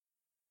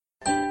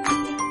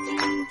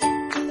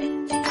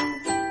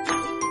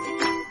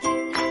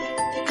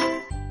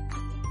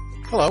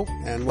Hello,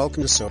 and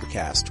welcome to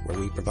Sobercast, where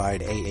we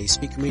provide AA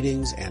speaker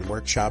meetings and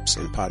workshops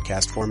in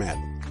podcast format.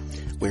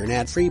 We're an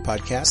ad-free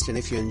podcast, and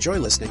if you enjoy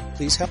listening,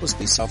 please help us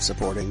be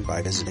self-supporting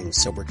by visiting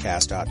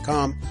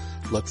Sobercast.com,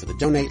 look for the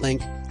donate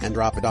link, and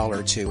drop $1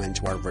 or $2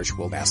 into our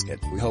virtual basket.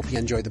 We hope you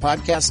enjoyed the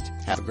podcast.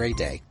 Have a great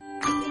day.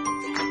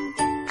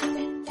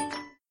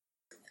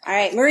 All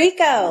right,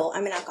 Mariko.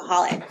 I'm an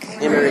alcoholic.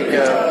 Hey,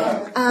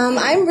 Mariko.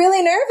 I'm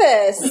really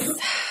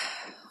nervous.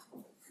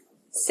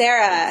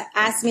 Sarah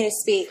asked me to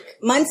speak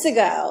months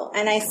ago,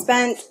 and I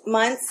spent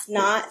months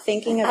not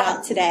thinking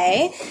about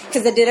today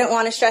because I didn't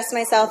want to stress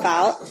myself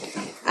out.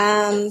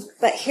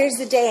 But here's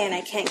the day, and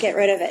I can't get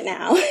rid of it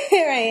now.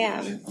 Here I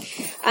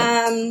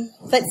am.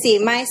 Let's see.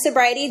 My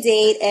sobriety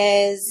date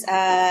is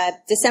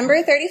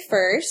December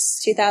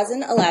 31st,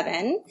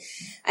 2011.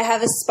 I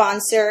have a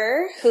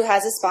sponsor who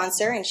has a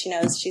sponsor, and she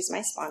knows she's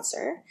my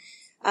sponsor.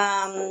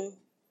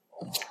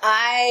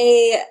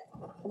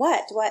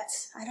 What?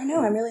 I don't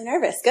know. I'm really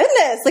nervous.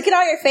 Goodness, look at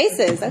all your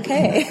faces.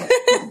 Okay.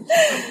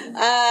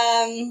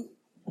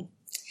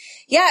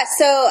 Yeah,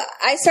 so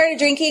I started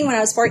drinking when I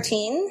was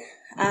 14.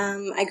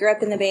 I grew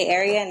up in the Bay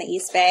Area in the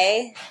East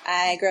Bay.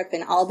 I grew up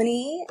in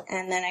Albany,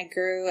 and then I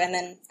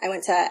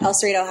went to El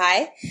Cerrito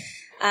High.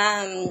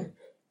 And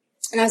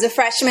I was a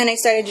freshman. I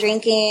started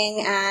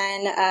drinking,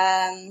 and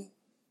I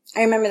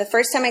remember the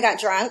first time I got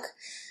drunk,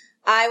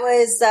 I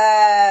was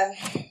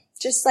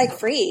just like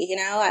free, you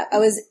know. I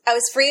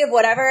was free of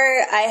whatever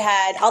I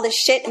had, all the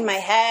shit in my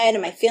head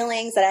and my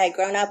feelings that I had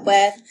grown up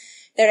with,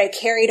 that I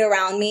carried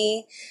around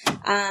me.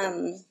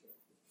 And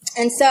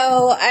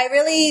so I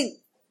really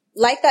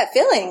liked that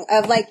feeling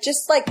of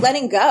just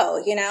letting go,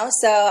 you know.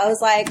 So I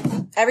was like,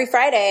 every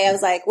Friday, I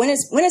was like, when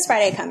is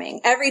Friday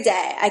coming? Every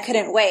day. I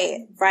couldn't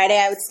wait. Friday,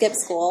 I would skip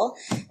school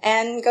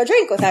and go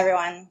drink with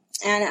everyone.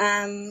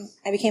 And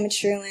I became a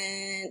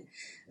truant.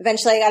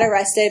 Eventually, I got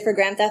arrested for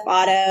grand theft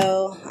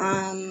auto.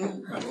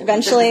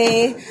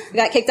 Eventually, I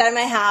got kicked out of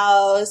my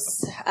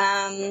house.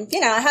 I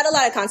had a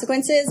lot of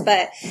consequences,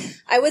 but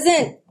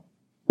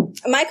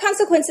my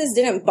consequences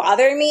didn't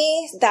bother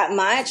me that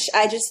much.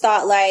 I just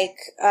thought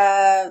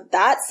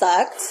that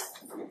sucked.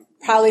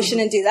 Probably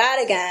shouldn't do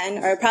that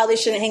again, or probably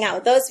shouldn't hang out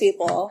with those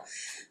people.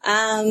 But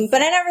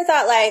I never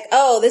thought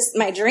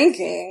my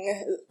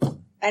drinking.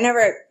 I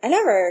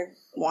never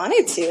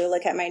wanted to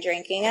look at my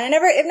drinking, and it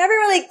never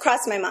really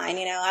crossed my mind,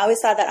 you know. I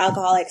always thought that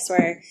alcoholics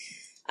were,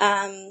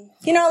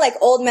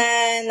 old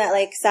men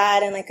that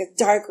sat in a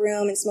dark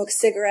room and smoked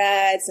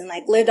cigarettes and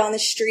lived on the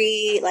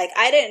street.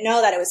 I didn't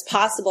know that it was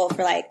possible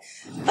for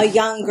a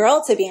young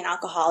girl to be an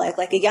alcoholic,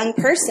 a young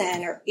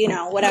person, or,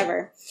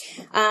 whatever.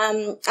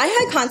 I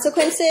had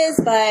consequences,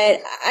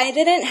 but I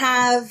didn't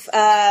have,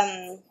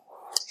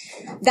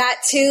 that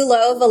too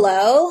low of a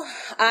low.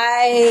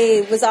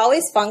 I was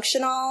always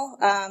functional.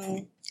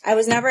 I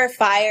was never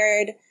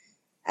fired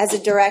as a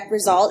direct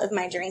result of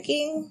my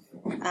drinking.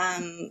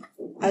 I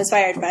was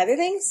fired for other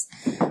things.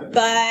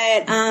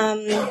 But,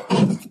 I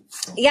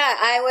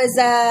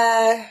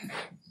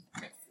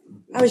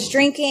was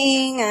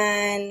drinking,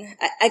 and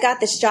I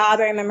got this job.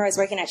 I remember I was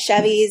working at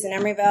Chevy's in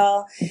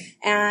Emeryville,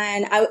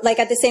 and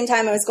at the same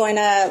time I was going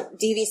to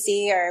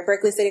DVC, or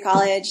Berkeley City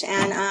College,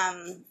 and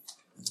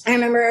I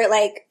remember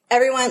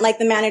everyone,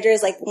 the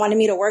managers wanted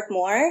me to work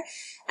more.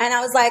 And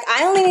I was like,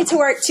 I only need to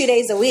work 2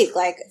 days a week.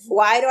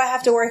 Why do I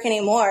have to work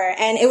anymore?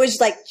 And it was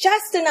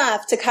just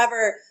enough to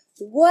cover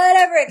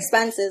whatever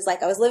expenses. I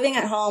was living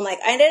at home.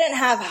 I didn't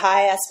have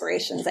high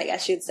aspirations, I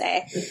guess you'd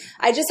say.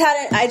 I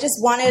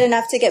just wanted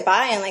enough to get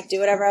by and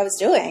do whatever I was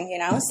doing, you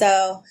know?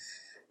 So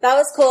that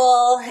was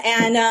cool.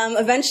 And,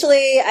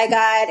 eventually I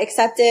got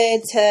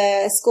accepted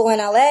to school in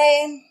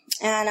LA.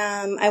 And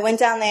I went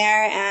down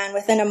there, and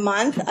within a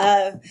month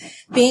of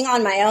being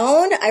on my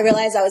own, I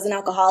realized I was an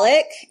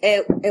alcoholic.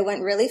 It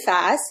went really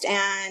fast,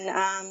 and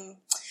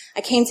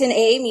I came to an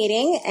AA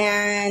meeting,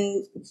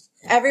 and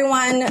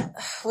everyone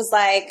was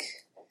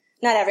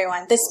not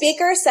everyone. The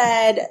speaker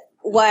said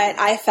what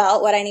I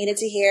felt, what I needed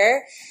to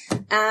hear,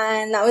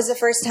 and that was the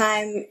first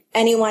time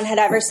anyone had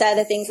ever said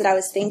the things that I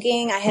was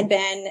thinking. I had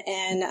been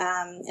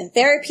in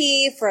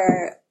therapy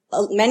for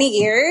many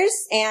years,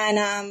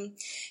 and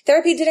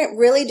therapy didn't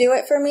really do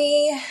it for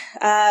me.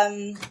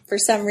 For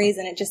some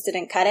reason, it just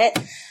didn't cut it.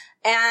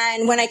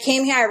 And when I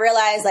came here, I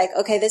realized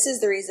okay, this is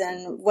the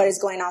reason what is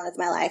going on with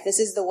my life. This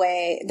is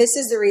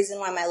the reason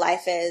why my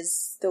life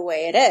is the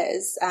way it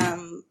is.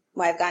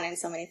 Why I've gotten in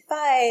so many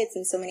fights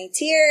and so many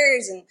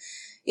tears, and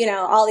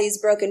all these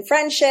broken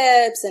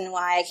friendships, and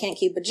why I can't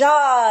keep a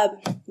job,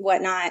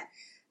 whatnot.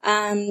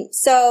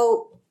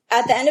 So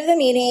at the end of the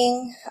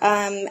meeting,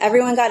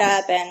 everyone got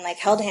up and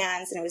held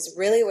hands, and it was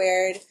really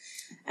weird.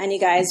 And you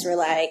guys were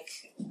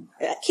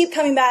keep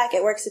coming back.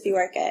 It works if you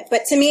work it.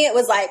 But to me, it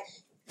was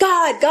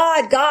God,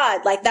 God,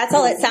 God. That's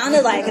all it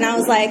sounded like. And I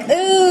was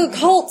ooh,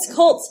 cults.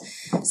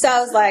 So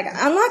I was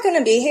I'm not going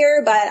to be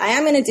here, but I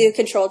am going to do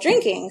controlled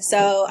drinking.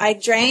 So I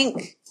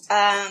drank,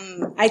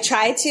 I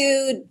tried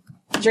to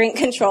drink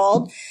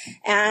controlled,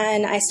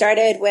 and I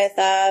started with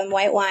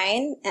white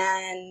wine,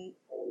 and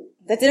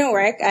that didn't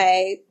work.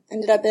 I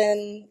ended up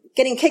in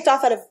getting kicked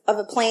off of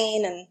a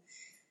plane and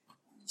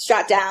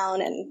strapped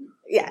down, and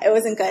yeah, it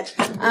wasn't good.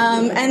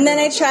 And then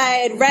I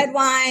tried red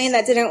wine.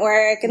 That didn't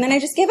work. And then I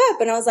just gave up.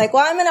 And I was like,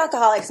 well, I'm an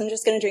alcoholic, so I'm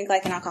just going to drink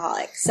like an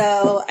alcoholic.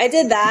 So I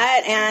did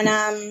that.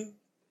 And,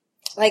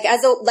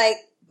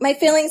 my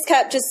feelings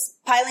kept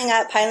just piling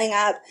up.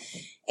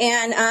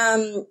 And,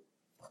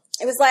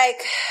 it was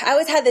like, I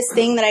always had this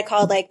thing that I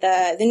called like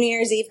the New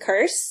Year's Eve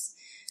curse.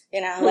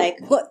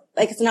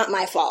 It's not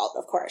my fault,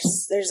 of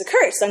course. There's a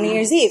curse on New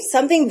Year's Eve.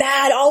 Something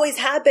bad always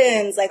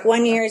happens. Like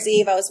one New Year's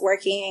Eve I was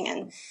working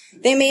and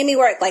they made me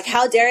work. Like,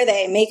 how dare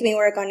they make me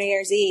work on New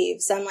Year's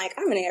Eve? So I'm like,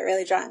 I'm going to get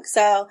really drunk.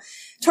 So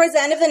towards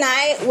the end of the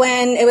night,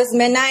 when it was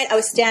midnight, I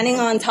was standing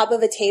on top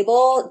of a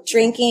table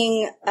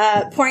drinking,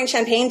 pouring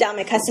champagne down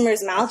my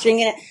customer's mouth,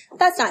 drinking it.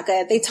 That's not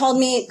good. They told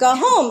me, go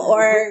home,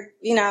 or,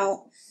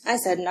 I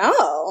said,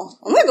 no,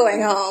 I'm not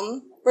going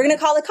home. We're going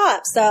to call the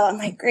cops. So I'm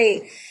like,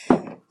 great.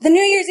 The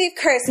New Year's Eve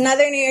curse,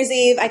 another New Year's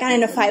Eve, I got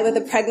in a fight with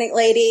a pregnant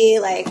lady,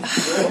 like,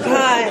 oh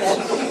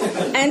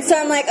God. And so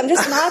I'm like, I'm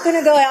just not going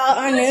to go out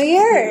on New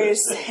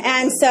Year's.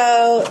 And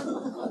so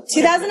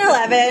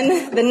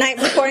 2011, the night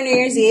before New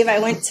Year's Eve, I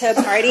went to a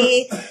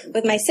party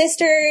with my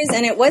sisters,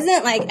 and it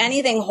wasn't like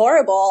anything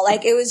horrible.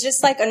 Like, it was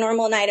just like a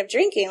normal night of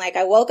drinking. Like,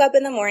 I woke up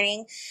in the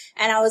morning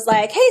and I was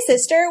like, hey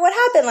sister, what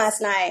happened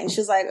last night? And she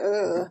was like,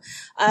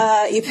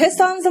 you pissed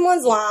on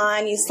someone's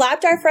lawn, you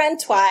slapped our friend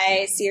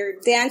twice, you're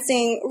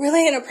dancing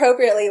really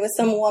inappropriately with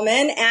some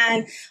woman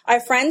and our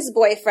friend's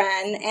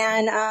boyfriend,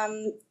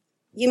 and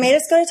you made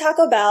us go to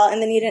Taco Bell,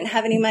 and then you didn't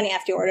have any money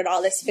after you ordered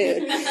all this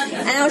food. And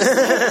I was just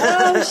like,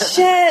 oh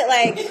shit,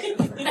 like,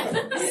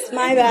 it's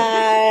my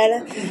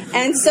bad.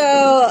 And so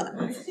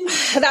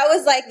that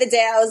was like the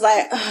day I was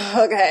like,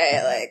 oh,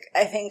 okay, like,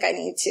 I think I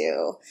need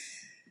to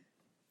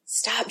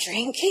stop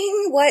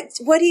drinking.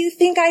 What do you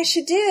think I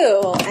should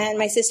do? And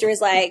my sister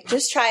was like,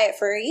 just try it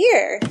for a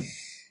year.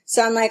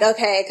 So I'm like,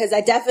 okay, because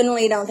I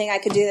definitely don't think I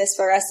could do this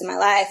for the rest of my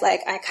life.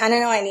 Like, I kind of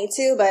know I need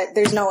to, but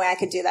there's no way I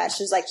could do that.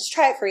 She's like, just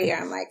try it for a year.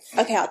 I'm like,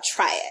 okay, I'll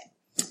try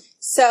it.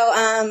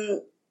 So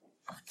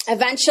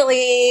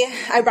eventually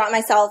I brought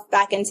myself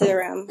back into the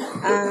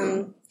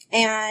room.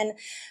 And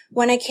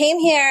when I came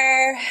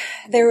here,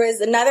 there was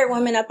another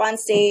woman up on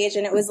stage,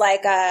 and it was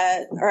like,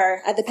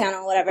 or at the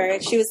panel, whatever.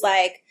 And she was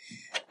like,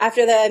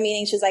 after the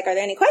meeting, she was like, are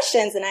there any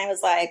questions? And I was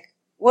like,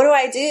 what do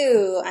I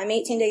do? I'm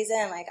 18 days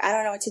in. Like, I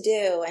don't know what to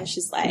do. And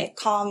she's like,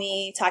 call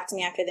me, talk to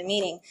me after the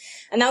meeting.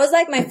 And that was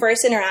like my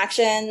first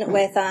interaction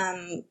with,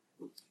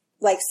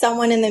 like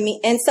someone in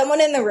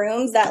the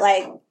rooms that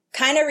like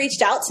kind of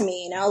reached out to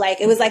me, like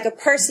it was like a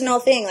personal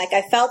thing. Like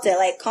I felt it,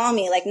 like call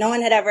me, like no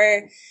one had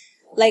ever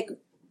like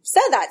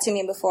said that to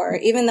me before,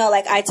 even though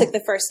like I took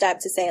the first step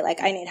to say like,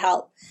 I need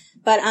help.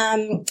 But,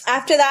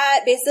 after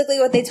that, basically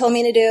what they told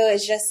me to do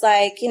is just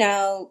like,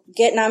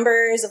 get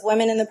numbers of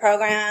women in the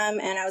program.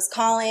 And I was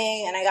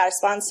calling and I got a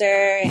sponsor,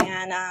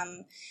 and,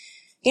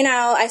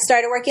 I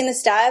started working the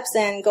steps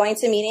and going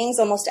to meetings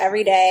almost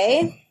every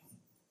day,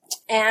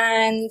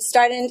 and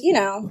started,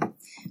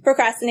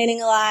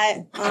 procrastinating a lot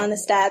on the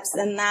steps.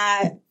 And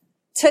that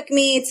took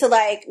me to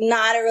like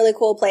not a really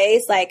cool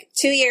place. Like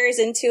 2 years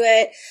into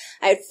it,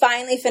 I had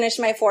finally finished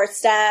my 4th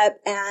step,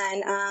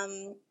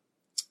 and,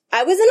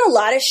 I was in a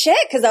lot of shit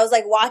because I was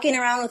like walking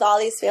around with all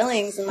these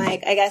feelings, and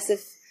like, I guess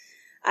if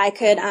I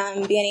could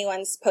be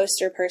anyone's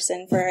poster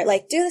person for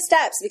like, do the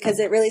steps, because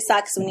it really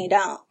sucks when you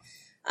don't.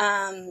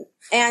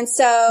 And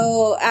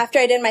so after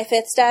I did my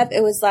 5th step,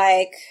 it was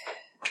like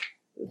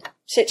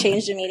shit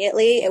changed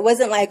immediately. It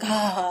wasn't like,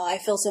 oh, I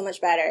feel so much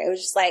better. It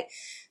was just like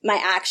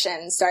my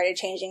actions started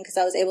changing because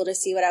I was able to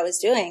see what I was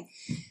doing.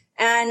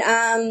 And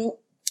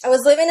I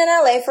was living in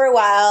LA for a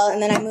while,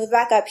 and then I moved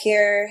back up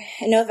here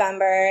in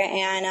November,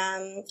 and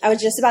I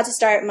was just about to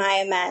start my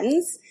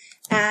amends,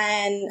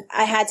 and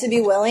I had to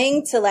be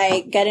willing to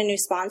like get a new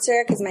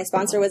sponsor because my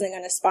sponsor wasn't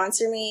going to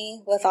sponsor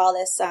me with all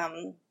this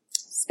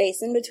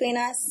space in between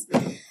us.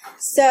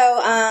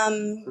 So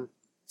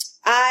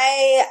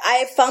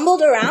I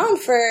fumbled around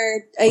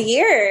for a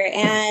year,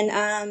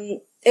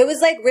 and it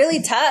was like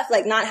really tough,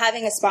 like not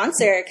having a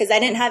sponsor, because I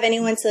didn't have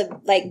anyone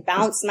to like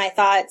bounce my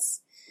thoughts,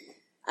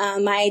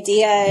 my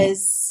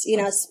ideas,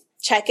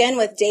 check in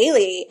with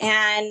daily.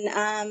 And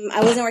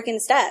I wasn't working the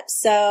steps.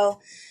 So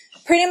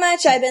pretty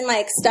much I've been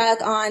like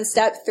stuck on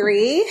step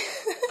 3.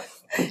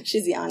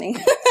 She's yawning.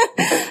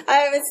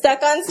 I've been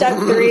stuck on step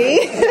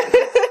 3.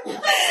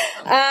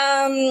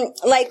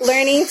 Like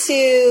learning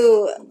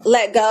to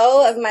let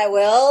go of my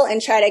will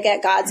and try to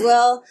get God's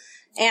will.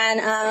 And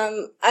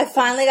I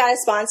finally got a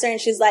sponsor, and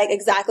she's like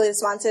exactly the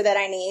sponsor that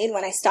I need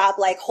when I stop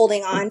like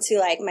holding on to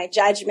like my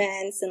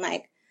judgments and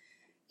like,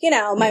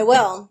 my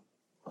will.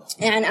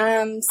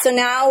 And so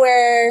now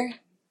we're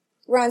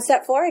on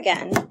step 4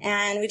 again,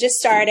 and we just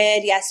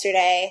started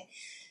yesterday.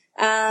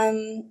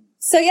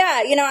 So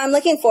yeah, I'm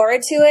looking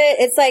forward to it.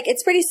 It's like,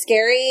 it's pretty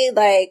scary,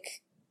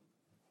 like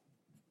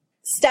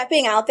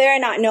stepping out there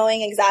and not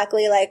knowing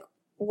exactly like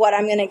what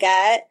I'm going to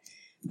get.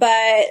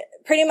 But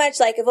pretty much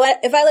like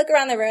if I look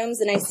around the rooms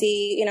and I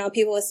see,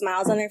 people with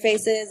smiles on their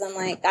faces, I'm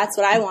like, that's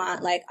what I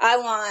want. Like I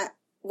want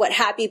what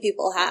happy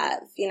people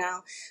have, you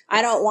know.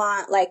 I don't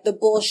want like the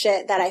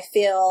bullshit that I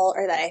feel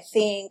or that I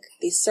think,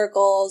 these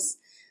circles.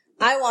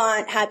 I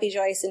want happy,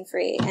 joyous, and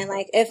free. And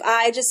like, if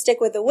I just stick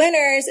with the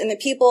winners and the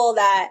people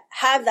that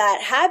have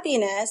that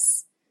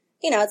happiness,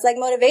 you know, it's like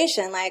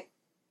motivation. Like,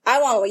 I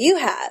want what you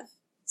have.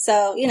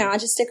 So, you know, I'll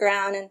just stick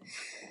around and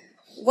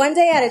one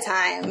day at a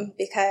time,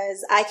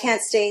 because I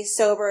can't stay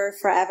sober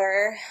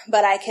forever,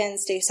 but I can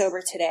stay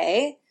sober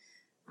today.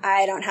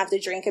 I don't have to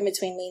drink in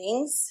between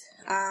meetings.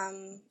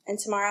 And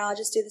tomorrow I'll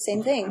just do the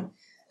same thing.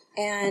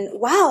 And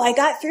wow, I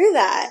got through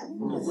that.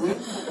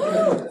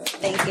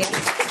 Thank you.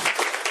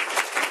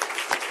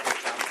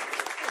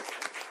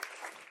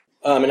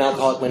 I'm an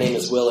alcoholic. My name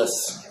is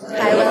Willis.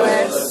 Hi,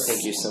 Willis.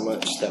 Thank you so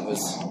much. That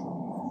was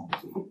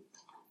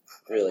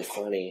really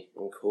funny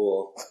and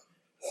cool.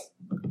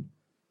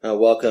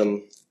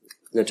 Welcome,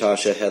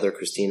 Natasha, Heather,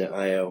 Christina,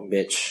 Io,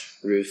 Mitch,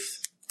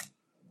 Ruth.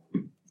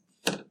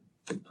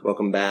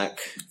 Welcome back.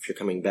 If you're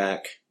coming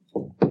back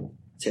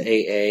to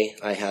AA,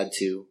 I had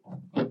to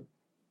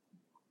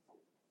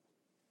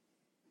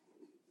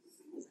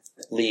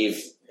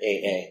leave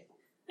AA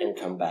and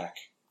come back.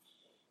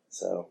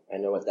 So I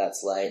know what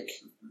that's like,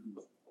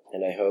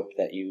 and I hope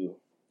that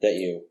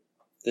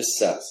this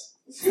sucks.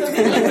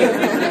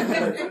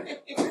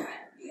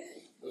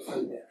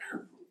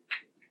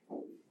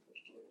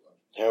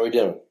 How are we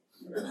doing?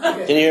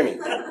 Can you hear me?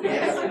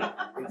 I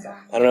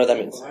don't know what that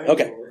means.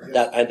 Okay,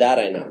 that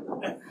I know.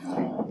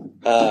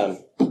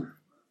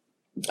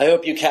 I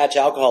hope you catch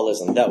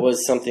alcoholism. That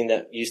was something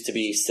that used to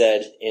be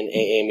said in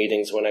AA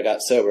meetings when I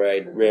got sober. I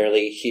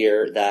rarely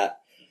hear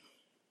that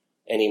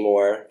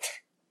anymore.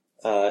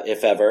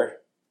 If ever.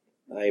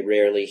 I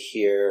rarely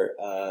hear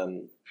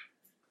AA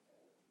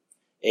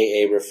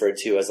referred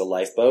to as a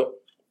lifeboat.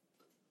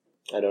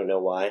 I don't know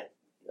why.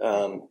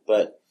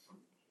 But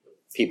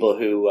people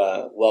who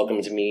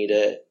welcomed me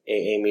to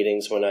AA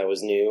meetings when I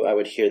was new, I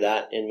would hear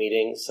that in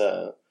meetings.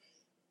 I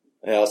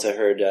also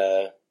heard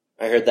that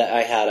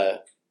I had a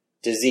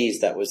disease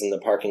that was in the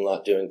parking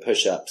lot doing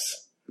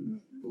push-ups.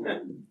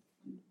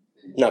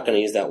 Not going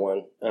to use that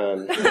one.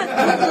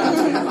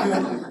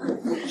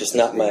 Just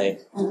not my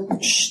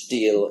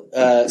spiel.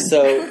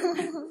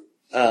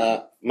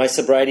 My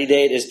sobriety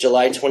date is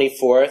July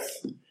 24th,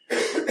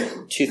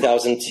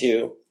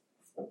 2002.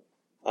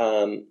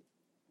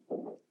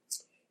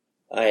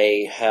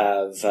 I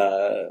have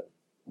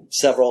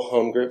several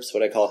home groups,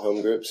 what I call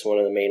home groups. One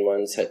of the main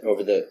ones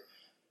over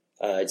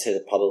I'd say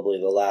that probably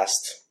the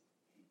last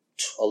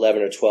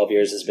 11 or 12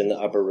 years has been the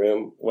Upper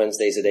Room,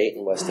 Wednesdays at 8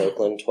 in West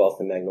Oakland, 12th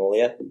and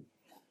Magnolia.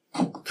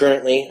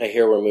 Currently, I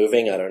hear we're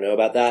moving. I don't know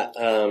about that.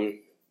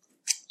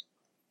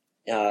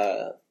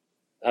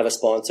 I have a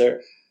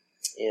sponsor,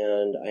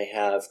 and I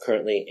have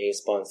currently a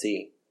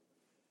sponsee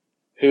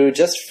who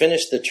just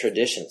finished the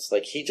traditions.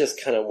 Like, he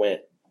just kind of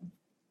went,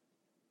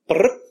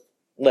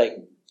 like,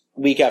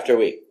 week after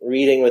week,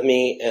 reading with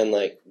me and,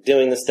 like,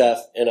 doing the stuff,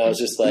 and I was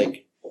just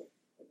like,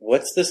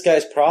 what's this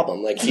guy's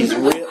problem? Like, he's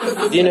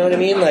real, do you know what I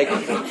mean? Like,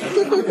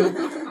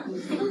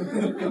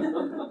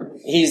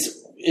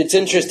 it's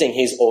interesting,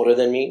 he's older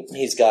than me.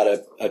 He's got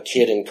a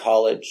kid in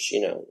college,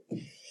 you know.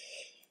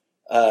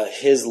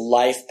 His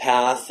life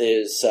path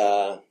is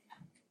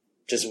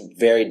just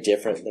very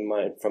different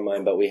from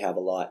mine, but we have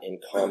a lot in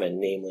common,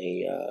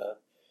 namely,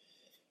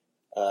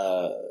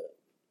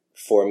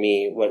 for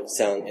me, what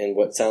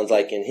sounds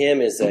like in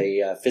him is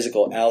a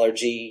physical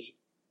allergy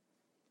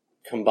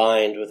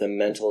combined with a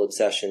mental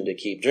obsession to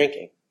keep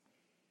drinking.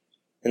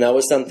 And that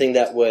was something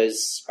that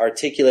was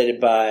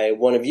articulated by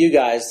one of you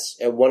guys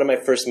at one of my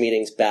first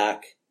meetings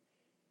back.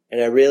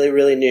 And I really,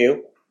 really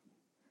knew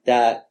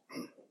that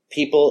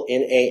people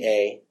in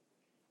AA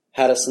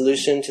had a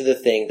solution to the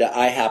thing that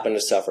I happen to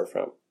suffer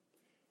from,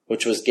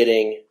 which was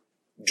getting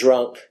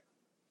drunk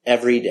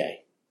every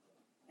day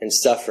and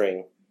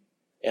suffering.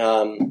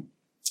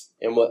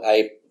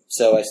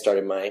 So I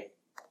started my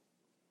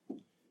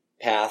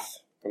path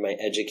for my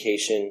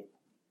education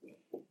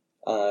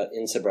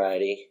in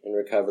sobriety and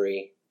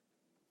recovery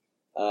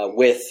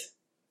with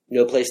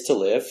no place to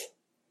live,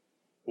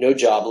 no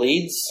job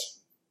leads,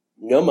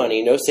 no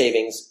money, no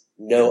savings,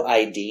 no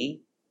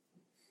ID,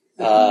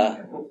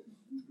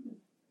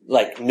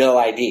 like no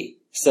ID.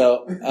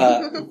 So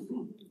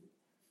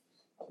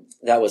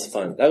that was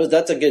fun.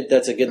 That's a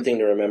good thing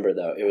to remember,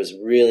 though. It was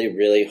really,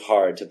 really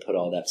hard to put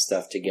all that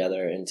stuff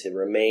together and to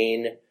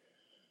remain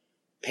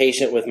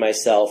patient with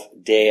myself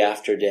day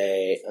after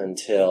day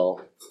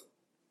until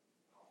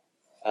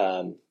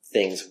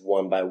things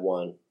one by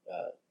one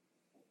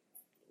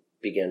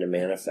began to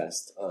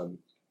manifest.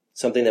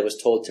 Something that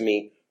was told to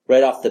me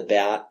right off the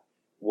bat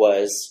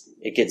was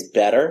it gets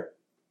better.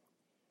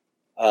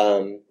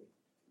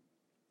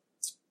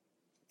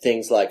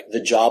 Things like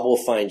the job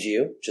will find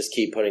you. Just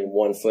keep putting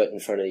one foot in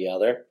front of the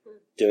other,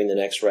 doing the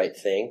next right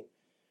thing.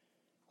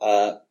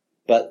 But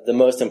the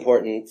most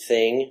important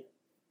thing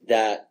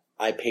that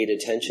I paid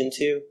attention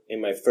to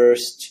in my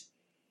first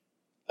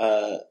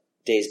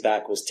days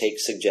back was take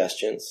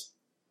suggestions.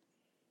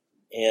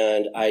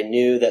 And I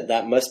knew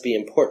that must be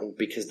important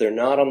because they're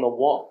not on the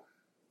wall.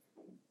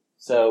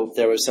 So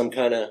there was some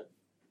kind of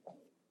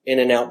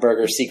In-N-Out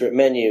Burger secret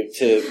menu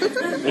to,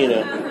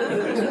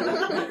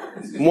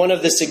 one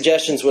of the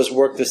suggestions was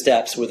work the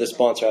steps with a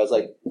sponsor. I was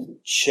like,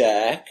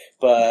 check,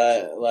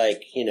 but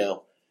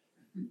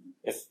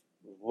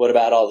what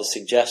about all the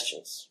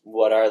suggestions?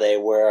 What are they?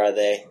 Where are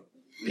they?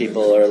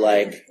 People are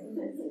like,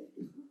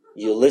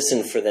 you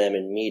listen for them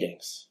in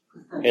meetings.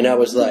 And I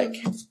was like,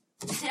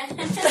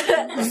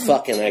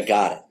 fucking, I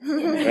got it.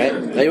 Right?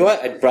 Tell you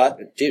what, I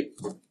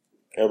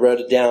wrote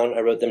it down. I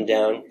wrote them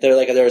down. They're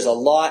like, there's a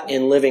lot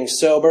in living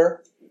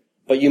sober,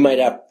 but you might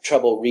have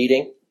trouble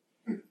reading,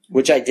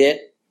 which I did.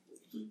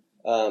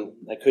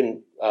 I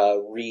couldn't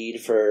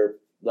read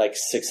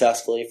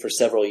successfully for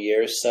several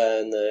years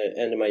in the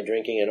end of my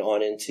drinking and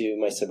on into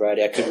my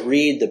sobriety. I could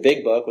read the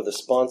big book with a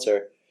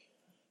sponsor.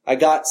 I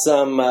got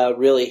some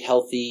really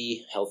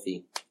healthy.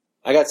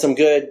 I got some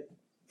good,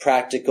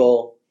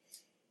 practical,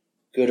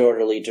 good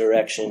orderly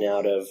direction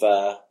out of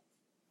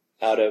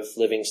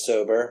living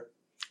sober.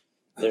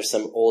 There's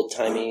some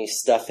old-timey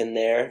stuff in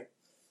there,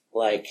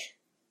 like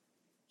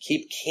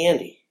keep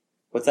candy.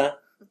 What's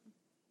that?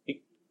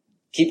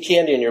 Keep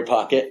candy in your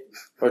pocket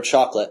or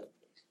chocolate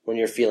when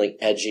you're feeling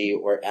edgy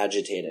or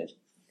agitated.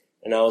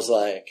 And I was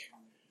like,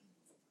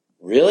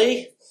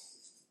 really?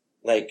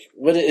 Like,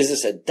 what is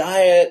this, a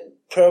diet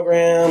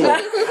program?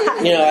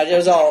 It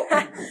was all,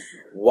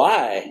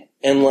 why?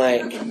 And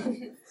like,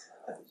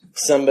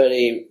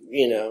 somebody,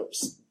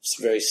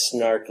 very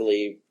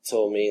snarkily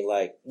told me,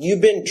 like,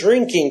 you've been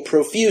drinking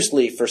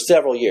profusely for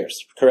several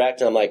years, correct?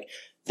 And I'm like,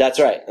 that's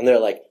right. And they're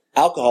like,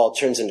 alcohol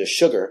turns into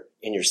sugar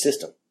in your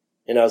system.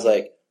 And I was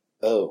like,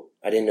 oh,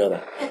 I didn't know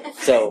that.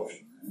 So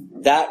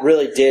that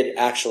really did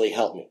actually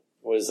help me,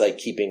 was like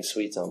keeping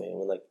sweets on me.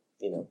 And like,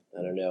 I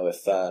don't know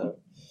if,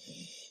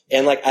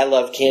 and like I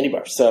love candy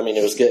bars. So, I mean,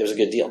 it was good. It was a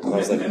good deal. I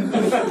was like,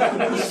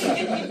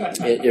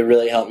 it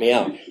really helped me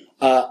out.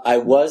 I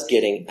was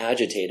getting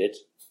agitated,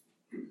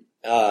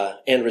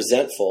 and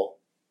resentful,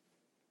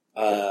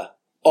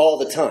 all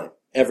the time,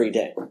 every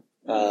day.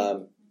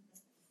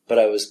 But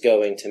I was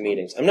going to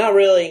meetings. I know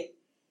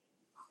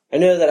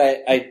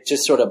that I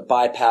just sort of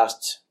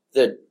bypassed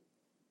the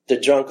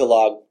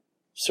drunkalog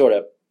sort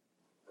of,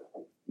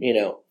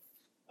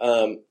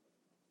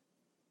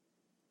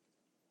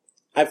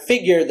 I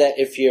figured that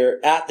if you're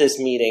at this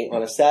meeting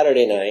on a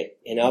Saturday night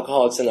in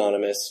Alcoholics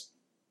Anonymous,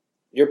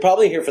 you're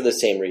probably here for the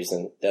same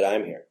reason that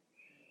I'm here,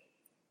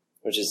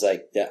 which is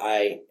like that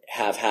I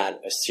have had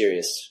a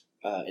serious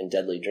and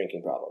deadly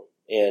drinking problem.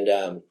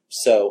 And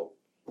so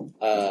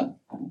I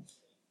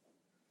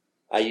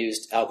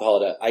used alcohol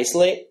to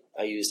isolate.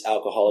 I used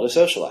alcohol to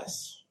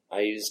socialize.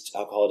 I used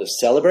alcohol to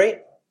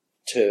celebrate,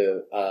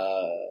 to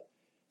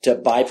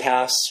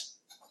bypass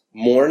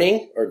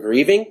mourning or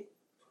grieving,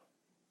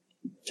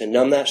 to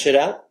numb that shit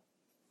out.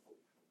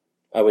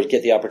 I would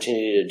get the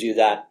opportunity to do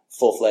that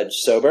full-fledged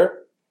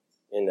sober,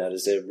 and that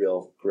is a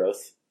real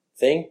growth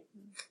thing.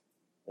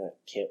 I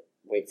can't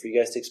wait for you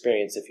guys to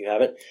experience if you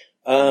haven't.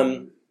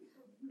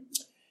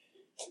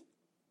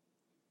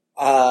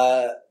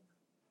 I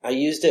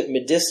used it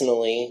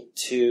medicinally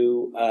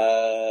to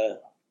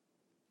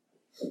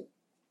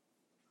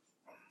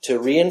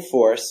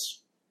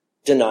reinforce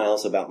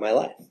denials about my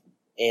life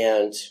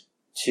and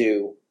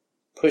to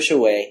push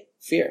away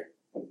fear.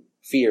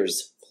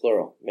 Fears,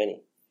 plural,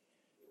 many.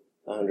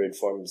 100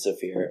 forms of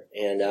fear.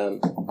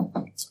 And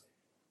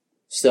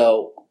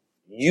so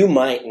you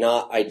might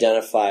not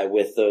identify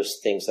with those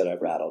things that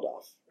I've rattled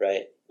off,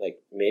 right?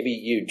 Like maybe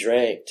you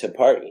drank to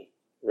party,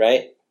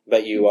 right?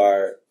 But you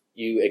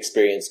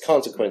experience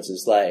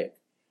consequences like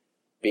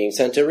being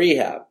sent to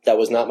rehab. That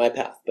was not my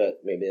path, but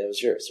maybe that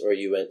was yours. Or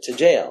you went to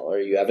jail, or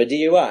you have a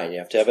DUI and you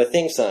have to have a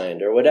thing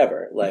signed or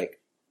whatever. Like,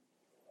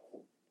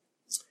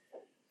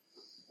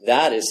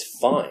 that is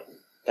fine.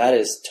 That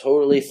is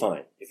totally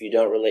fine if you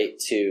don't relate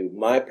to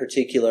my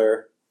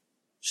particular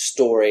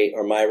story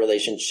or my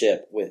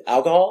relationship with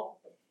alcohol,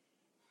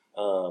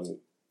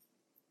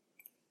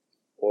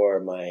 or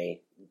my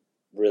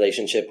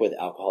relationship with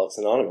Alcoholics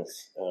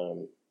Anonymous,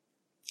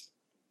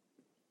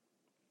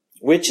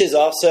 which is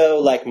also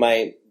like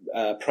my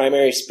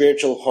primary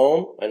spiritual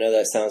home. I know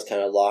that sounds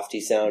kind of lofty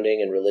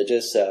sounding and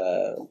religious,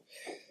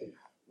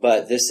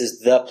 but this is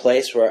the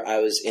place where I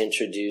was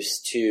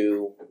introduced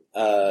to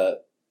a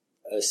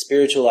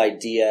spiritual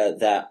idea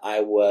that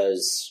that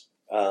was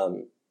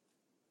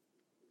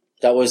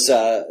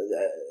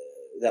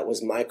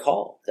my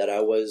call, that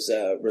I was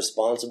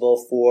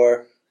responsible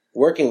for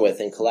working with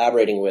and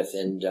collaborating with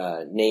and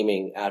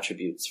naming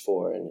attributes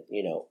for and,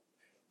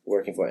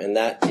 working for. And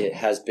that it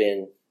has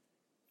been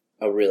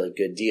a really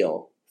good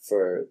deal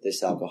for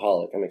this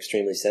alcoholic. I'm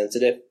extremely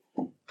sensitive.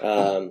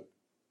 I'm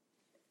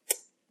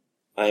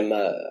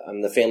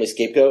the family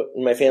scapegoat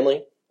in my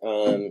family.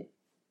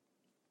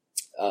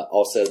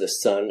 Also the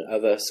son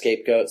of a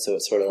scapegoat, so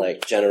it's sort of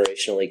like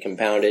generationally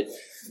compounded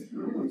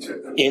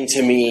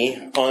into me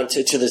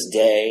to this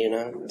day,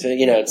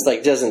 it's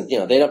like doesn't,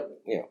 they don't,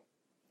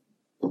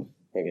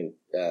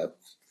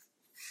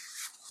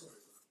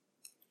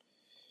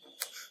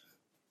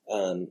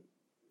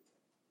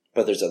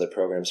 But there's other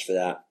programs for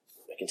that.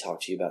 I can talk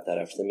to you about that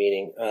after the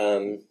meeting.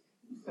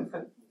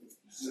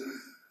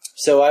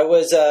 So I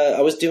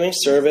was doing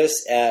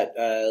service at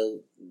a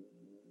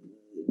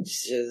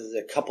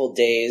couple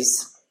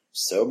days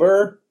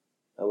sober.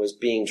 I was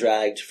being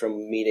dragged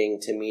from meeting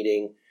to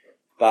meeting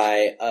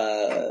by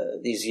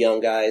these young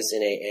guys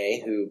in AA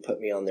who put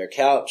me on their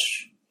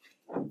couch.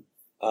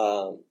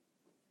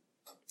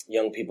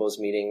 Young people's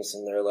meetings,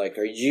 and they're like,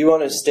 do you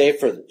want to stay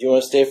for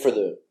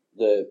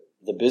the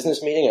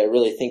business meeting? I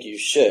really think you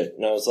should.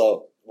 And I was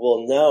like,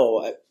 well,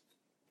 no.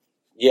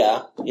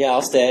 Yeah,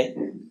 I'll stay.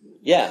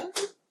 Yeah.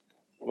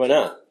 Why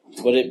not?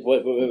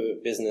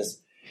 What business?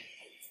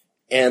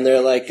 And they're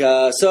like,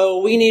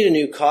 so we need a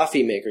new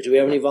coffee maker. Do we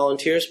have any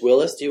volunteers?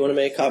 Willis, do you want to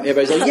make coffee?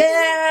 Everybody's like,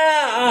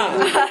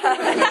 yeah!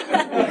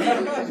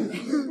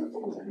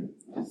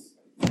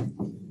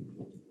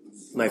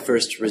 My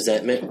first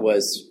resentment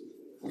was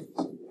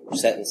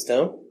set in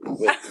stone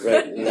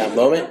right in that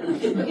moment.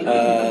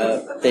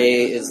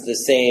 It's the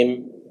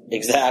same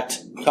exact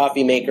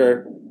coffee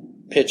maker,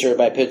 pitcher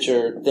by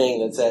pitcher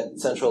thing that's at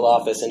central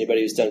office.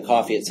 Anybody who's done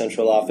coffee at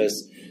central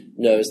office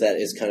knows that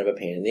is kind of a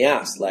pain in the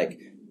ass. Like,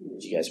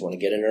 do you guys want to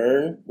get an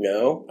urn?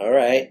 No? All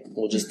right.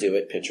 We'll just do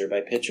it pitcher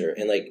by pitcher.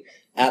 And like,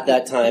 at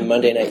that time,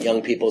 Monday Night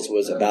Young People's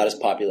was about as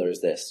popular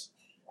as this,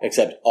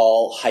 except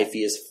all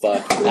hyphy as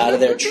fuck, out of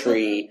their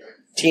tree,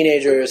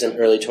 teenagers and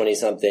early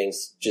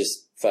 20-somethings,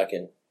 just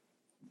fucking,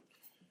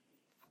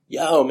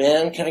 yo,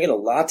 man, can I get a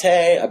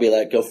latte? I'd be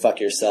like, go fuck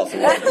yourself.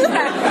 I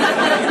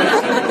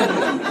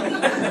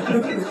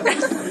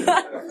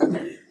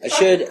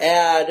should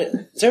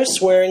add, is there a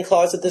swearing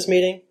clause at this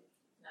meeting?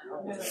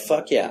 No.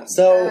 Fuck yeah.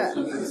 So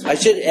I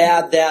should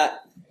add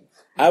that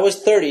I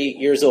was 30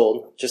 years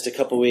old just a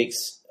couple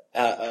weeks.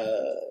 I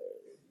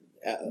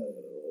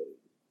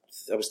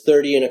was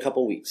 30 in a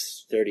couple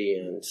weeks, 30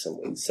 and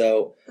some weeks.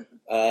 So,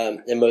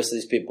 and most of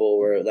these people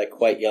were like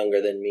quite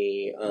younger than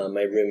me.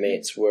 My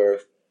roommates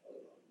were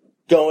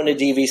going to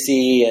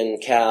DVC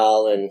and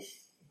Cal and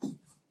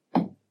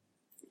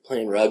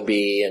playing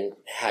rugby and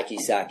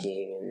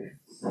hacky-sacking and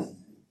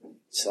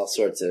just all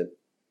sorts of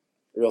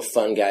real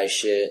fun guy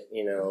shit,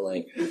 you know,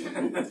 like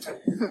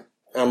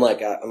I'm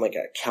like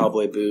a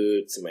cowboy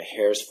boots and my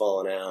hair's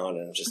falling out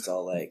and I'm just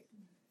all like,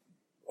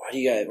 why are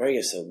you guys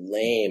so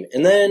lame?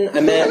 And then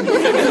I met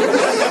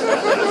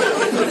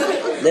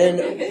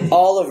then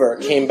Oliver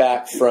came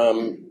back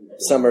from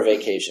summer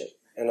vacation.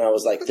 And I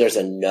was like, there's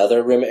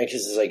another room,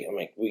 because it's like,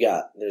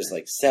 there's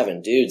like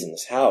 7 dudes in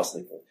this house.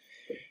 Like,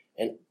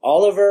 and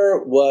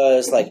Oliver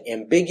was like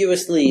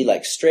ambiguously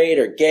like straight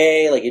or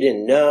gay, like he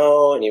didn't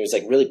know. And he was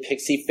like really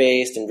pixie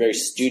faced and very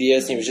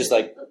studious. And he was just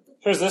like,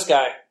 here's this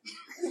guy.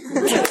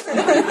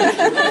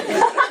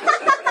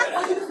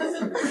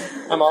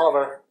 I'm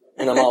Oliver.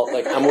 And I'm all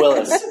like, I'm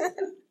Willis.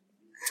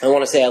 I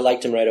want to say I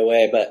liked him right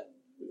away, but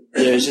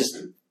it was just,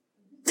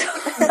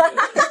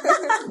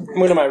 I'm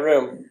going to my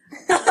room.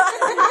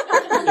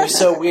 It was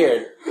so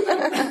weird.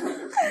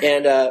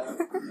 And at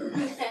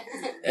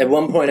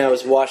one point I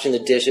was washing the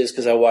dishes,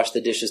 because I wash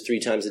the dishes 3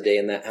 times a day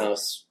in that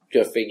house.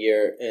 Go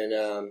figure. And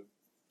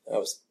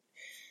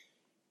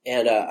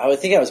I would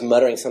think I was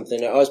muttering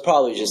something. I was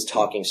probably just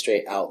talking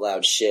straight out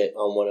loud shit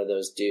on one of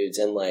those dudes.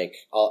 And like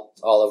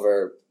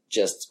Oliver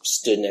just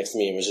stood next to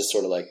me and was just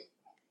sort of like,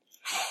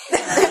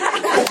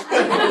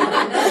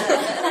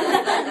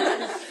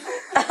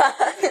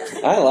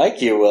 I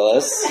like you,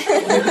 Willis.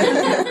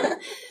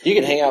 You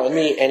can hang out with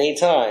me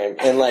anytime.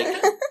 And like,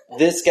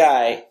 this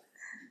guy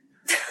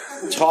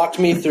talked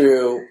me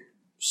through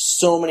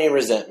so many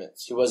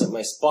resentments. He wasn't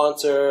my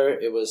sponsor.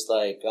 It was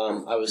like,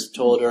 I was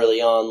told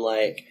early on,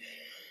 like,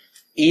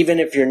 even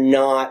if you're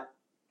not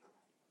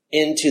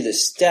into the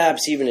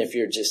steps, even if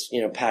you're just,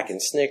 packing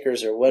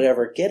Snickers or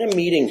whatever, get a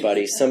meeting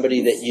buddy, somebody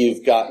that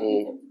you've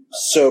gotten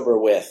sober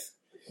with.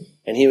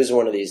 And he was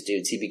one of these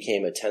dudes. He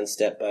became a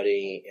 10-step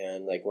buddy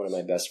and like one of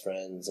my best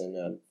friends. And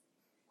I'm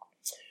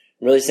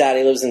really sad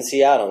he lives in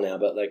Seattle now,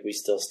 but like we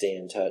still stay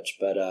in touch.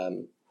 But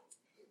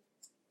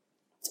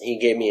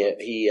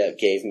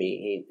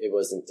it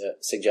wasn't a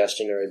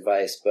suggestion or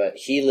advice, but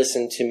he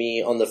listened to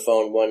me on the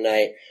phone one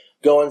night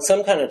go on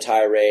some kind of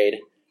tirade,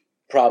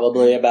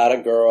 probably about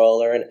a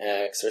girl or an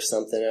ex or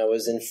something I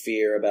was in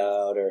fear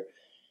about,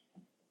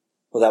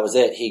 well, that was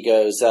it. He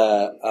goes,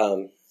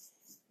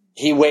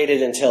 he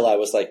waited until I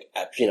was like,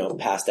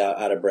 passed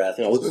out of breath.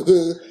 And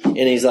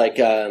he's like,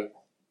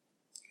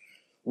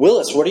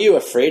 Willis, what are you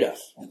afraid of?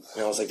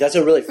 And I was like, that's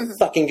a really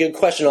fucking good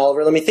question,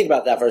 Oliver. Let me think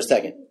about that for a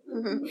second.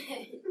 Mm-hmm.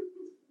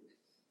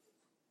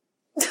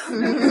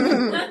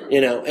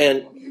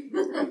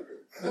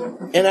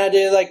 And I had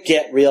to like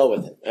get real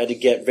with him. I had to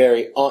get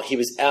he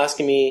was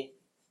asking me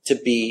to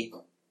be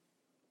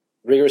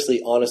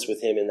rigorously honest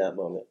with him in that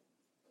moment.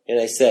 And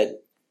I said,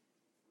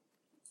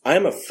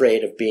 I'm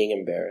afraid of being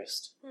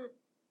embarrassed.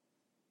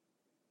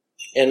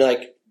 And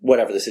like,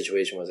 whatever the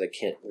situation was, I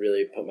can't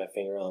really put my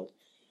finger on.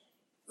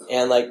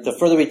 And like, the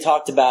further we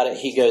talked about it,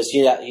 he goes,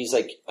 yeah, he's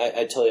like,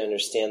 I totally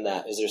understand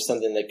that. Is there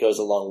something that goes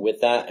along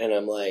with that? And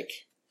I'm like,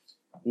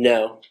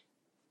 no.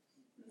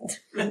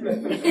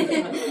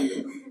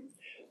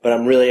 But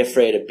I'm really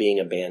afraid of being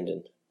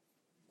abandoned.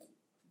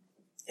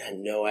 I had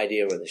no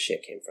idea where the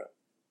shit came from.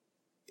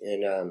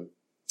 And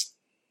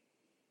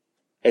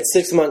at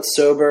 6 months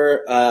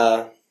sober,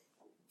 I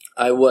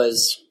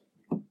was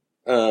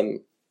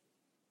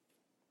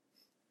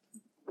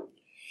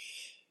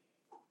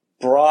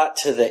brought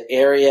to the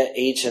area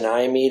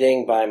H&I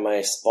meeting by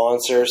my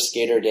sponsor,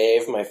 Skater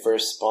Dave, my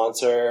first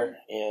sponsor,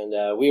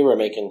 and we were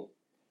making...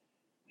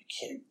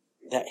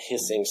 that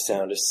hissing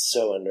sound is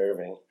so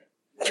unnerving.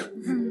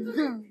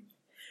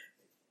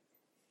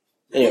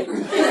 Anyway.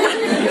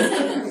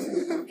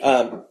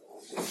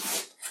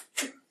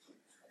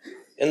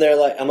 And they're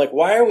like, I'm like,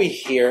 why are we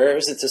here?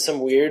 Is it to some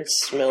weird,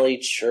 smelly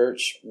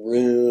church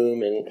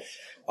room and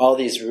all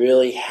these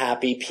really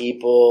happy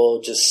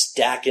people just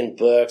stacking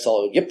books,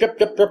 all yip, yip,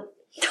 yip, yip.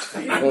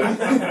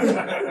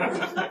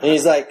 And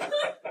he's like,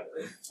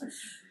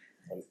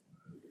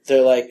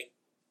 they're like,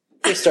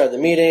 they start the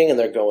meeting and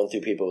they're going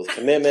through people with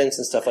commitments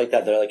and stuff like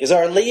that. They're like, is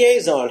our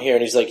liaison here?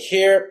 And he's like,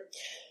 here,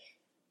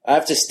 I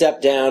have to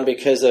step down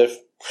because of,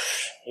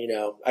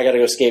 I got to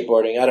go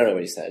skateboarding. I don't know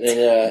what he said. And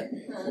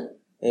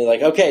they're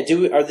like, okay,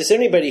 is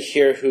anybody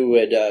here who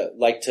would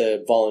like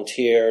to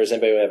volunteer? Or does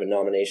anybody have a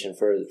nomination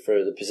for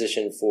the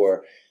position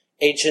for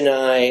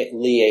H&I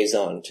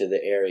liaison to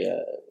the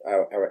area,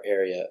 our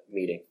area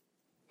meeting?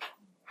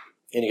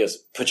 And he goes,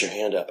 put your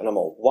hand up. And I'm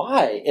like,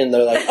 why? And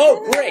they're like,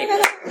 oh, great.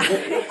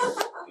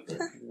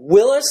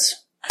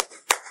 Willis,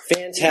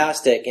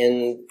 fantastic.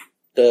 And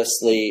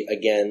thusly,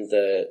 again,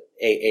 the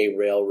AA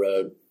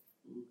railroad,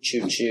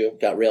 choo-choo,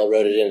 got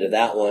railroaded into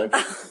that one.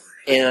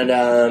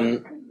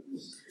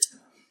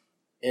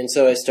 And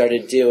so I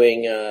started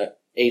doing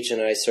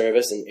H&I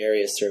service and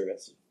area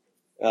service.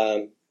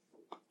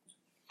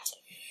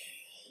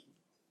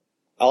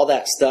 All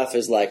that stuff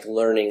is like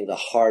learning the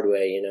hard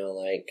way,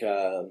 like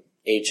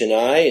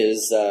H&I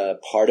is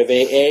part of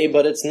AA,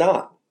 but it's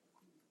not.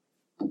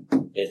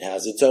 It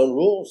has its own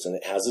rules and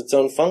it has its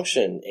own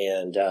function.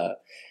 And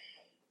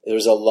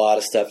there's a lot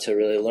of stuff to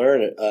really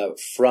learn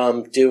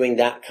from doing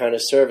that kind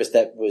of service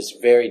that was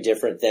very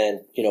different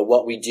than,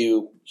 what we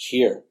do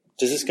here.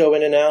 Does this go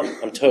in and out?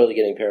 I'm totally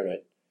getting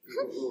paranoid.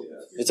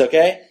 It's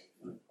okay?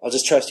 I'll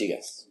just trust you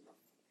guys.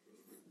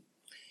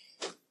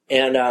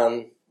 And,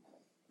 I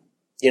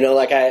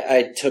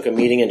took a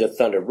meeting into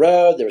Thunder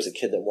Road. There was a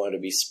kid that wanted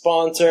to be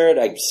sponsored.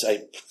 I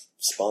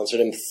sponsored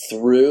him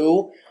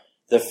through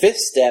the fifth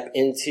step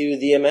into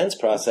the amends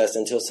process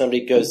until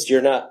somebody goes,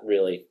 you're not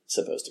really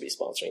supposed to be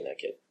sponsoring that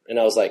kid. And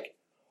I was like,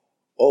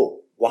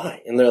 oh,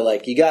 why? And they're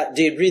like,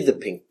 dude, read the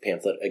pink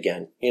pamphlet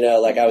again.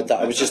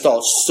 I was just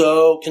all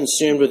so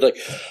consumed with I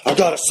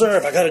gotta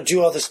serve, I gotta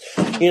do all this,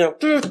 and,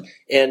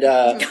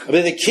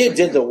 but the kid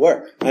did the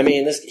work. I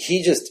mean,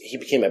 he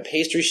became a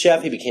pastry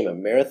chef, he became a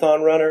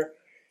marathon runner.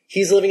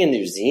 He's living in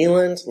New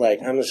Zealand.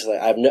 I'm just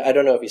I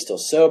don't know if he's still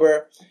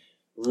sober.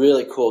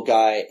 Really cool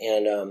guy.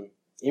 And,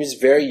 he was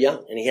very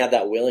young and he had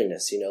that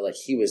willingness,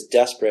 he was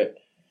desperate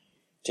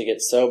to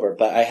get sober,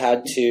 but I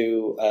had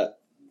to,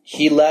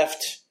 he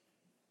left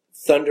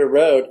Thunder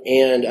Road,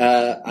 and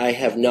I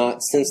have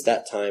not, since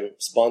that time,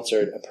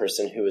 sponsored a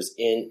person who is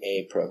in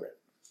a program.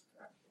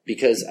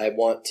 Because I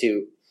want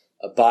to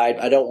abide,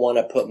 I don't want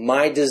to put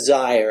my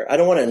desire, I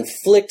don't want to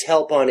inflict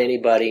help on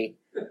anybody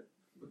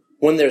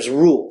when there's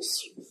rules,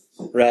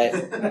 right?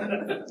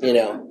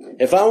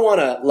 If I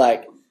want to,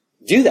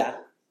 do that,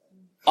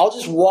 I'll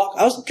just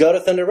go to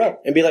Thunder Road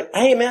and be like,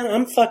 hey man,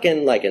 I'm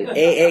fucking an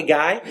AA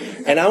guy,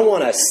 and I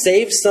want to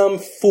save some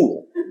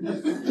fool.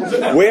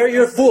 We're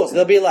your fools.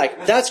 They'll be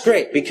like, that's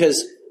great,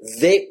 because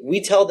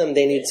we tell them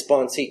they need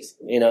sponsees.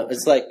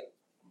 It's like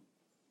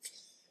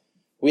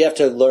we have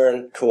to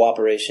learn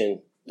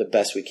cooperation the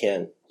best we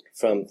can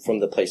from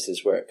the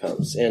places where it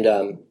comes. And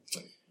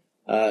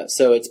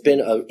so it's been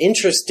an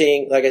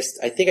interesting, I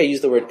think I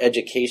used the word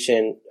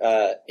education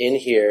in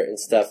here and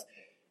stuff.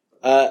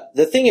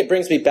 The thing it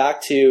brings me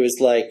back to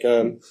is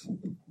it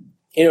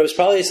was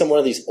probably one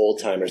of these old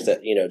timers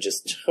that,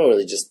 just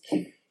totally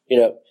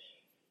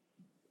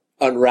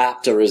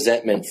unwrapped a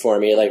resentment for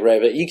me,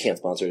 right, but you can't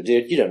sponsor a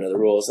dude, you don't know the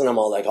rules. And I'm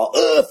all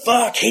oh,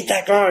 fuck, hate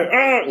that guy,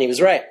 and he was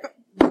right.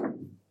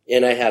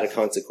 And I had a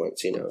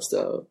consequence,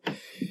 so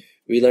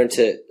we learned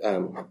to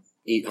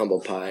eat humble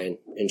pie and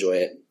enjoy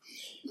it.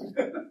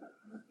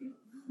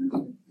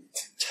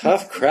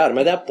 Tough crowd. Am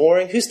I that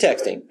boring? Who's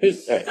texting?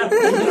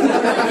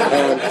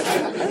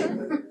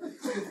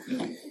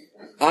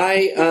 All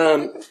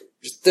right.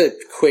 Just a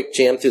quick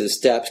jam through the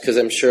steps, because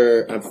I'm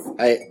sure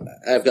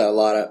I've got a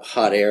lot of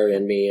hot air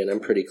in me, and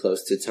I'm pretty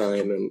close to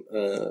time. Am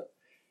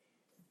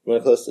I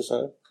close to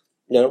time?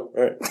 No?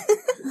 All right.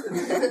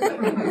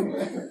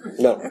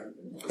 No.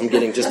 I'm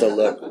getting just a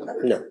look.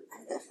 No.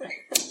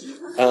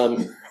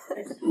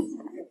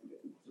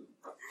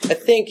 I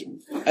think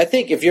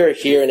if you're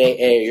here in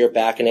AA or you're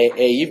back in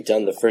AA, you've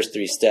done the first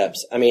 3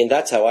 steps. I mean,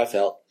 that's how I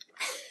felt.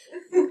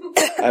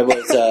 I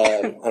was,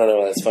 I don't know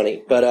why that's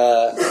funny, but,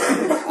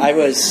 I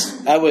was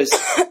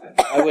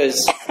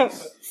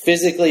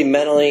physically,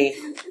 mentally,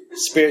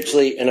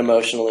 spiritually, and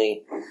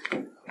emotionally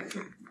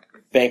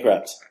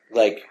bankrupt.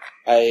 Like,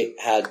 I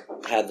had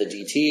the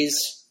DTs.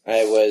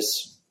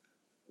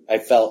 I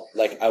felt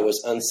like I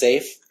was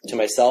unsafe to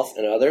myself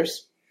and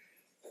others.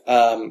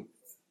 And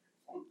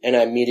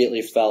I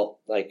immediately felt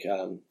like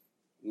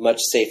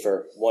much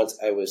safer once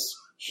I was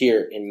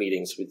here in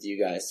meetings with you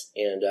guys.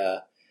 And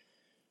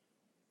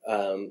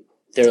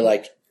they're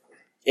like,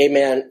 hey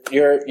man,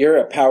 you're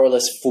a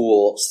powerless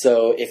fool.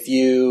 So if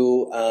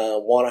you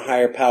want a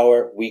higher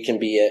power, we can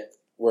be it.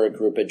 We're a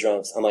group of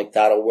drunks. I'm like,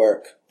 that'll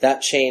work.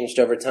 That changed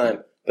over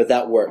time, but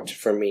that worked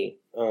for me.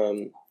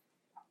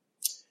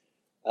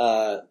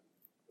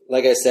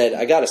 Like I said,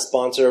 I got a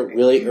sponsor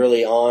really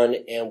early on,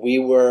 and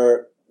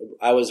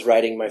I was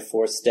writing my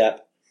fourth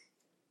step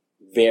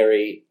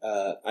I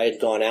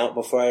had gone out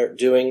before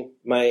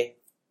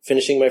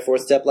finishing my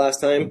fourth step last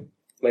time,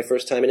 my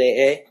first time in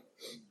AA.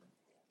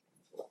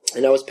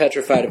 And I was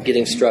petrified of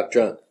getting struck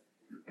drunk.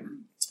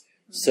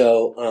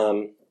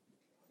 So,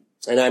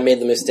 and I made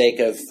the mistake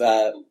of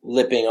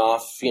lipping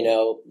off,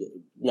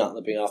 not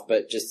lipping off,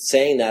 but just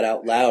saying that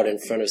out loud in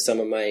front of some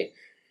of my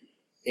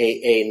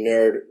AA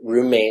nerd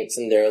roommates,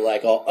 and they're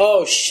like,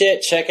 oh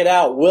shit, check it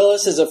out.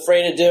 Willis is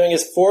afraid of doing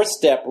his fourth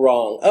step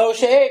wrong. Oh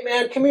shit, hey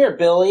man, come here,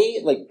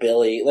 Billy. Like,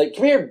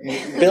 come here,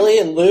 Billy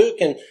and Luke,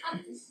 and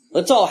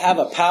let's all have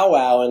a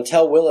powwow and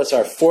tell Willis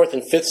our fourth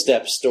and fifth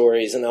step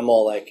stories. And I'm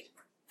all like,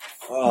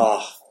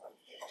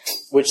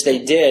 which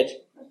they did.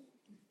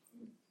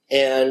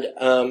 And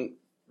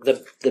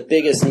the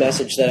biggest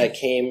message that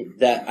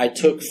I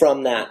took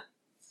from that,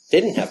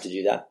 they didn't have to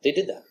do that, they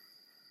did that,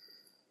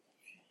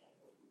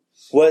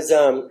 was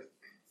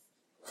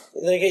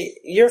like,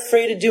 you're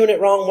afraid of doing it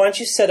wrong. Why don't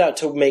you set out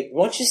to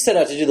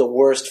do the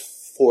worst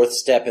fourth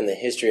step in the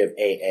history of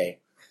AA?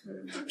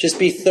 Just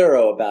be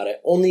thorough about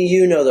it. Only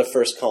you know the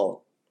first column.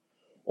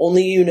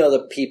 Only you know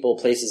the people,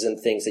 places, and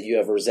things that you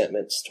have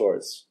resentments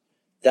towards.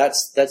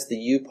 That's the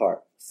you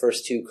part,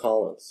 first two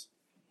columns.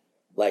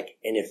 Like,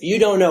 and if you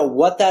don't know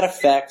what that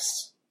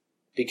affects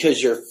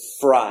because you're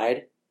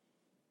fried,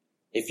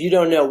 if you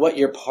don't know what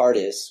your part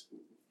is,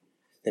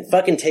 then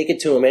fucking take it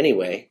to him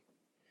anyway,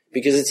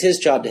 because it's his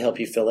job to help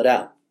you fill it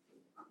out.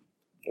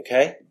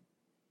 Okay?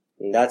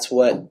 And that's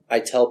what I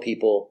tell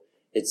people.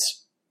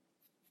 It's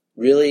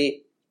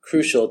really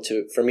crucial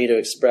for me to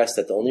express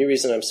that the only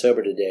reason I'm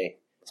sober today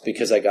is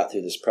because I got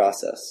through this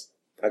process.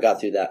 I got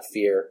through that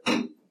fear.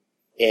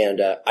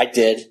 And I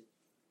did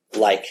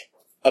like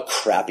a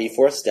crappy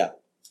fourth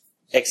step,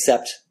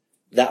 except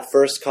that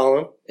first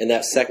column and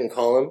that second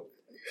column,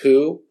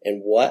 who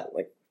and what,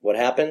 like what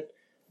happened,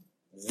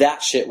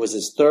 that shit was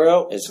as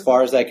thorough as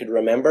far as I could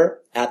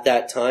remember at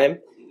that time.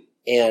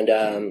 And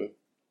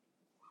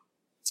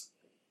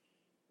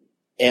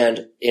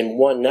in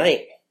one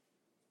night,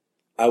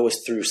 I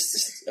was through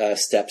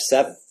step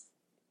 7.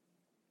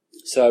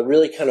 So I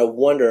really kind of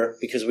wonder,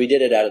 because we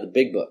did it out of the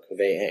big book of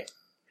AA,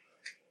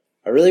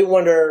 I really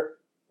wonder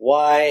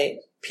why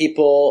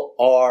people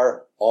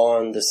are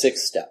on the 6th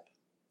step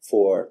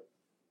for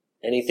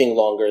anything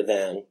longer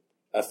than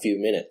a few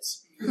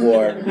minutes,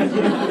 or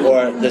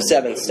the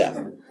 7th step.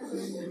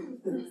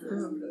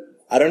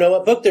 I don't know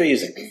what book they're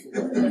using.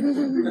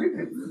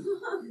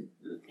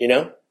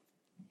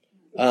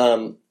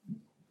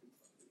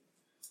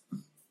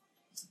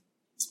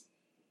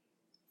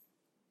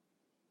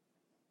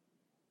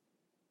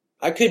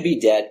 I could be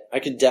dead. I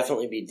could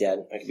definitely be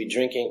dead. I could be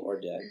drinking or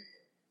dead.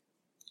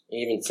 It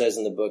even says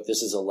in the book,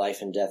 this is a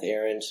life and death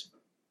errand.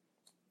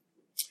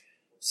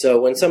 So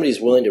when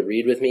somebody's willing to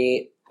read with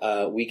me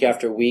week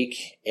after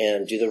week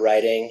and do the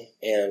writing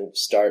and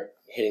start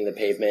hitting the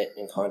pavement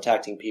and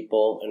contacting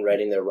people and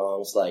righting their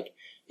wrongs, like,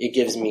 it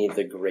gives me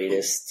the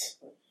greatest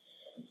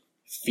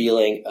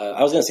feeling.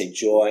 I was going to say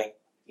joy,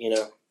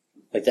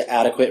 like the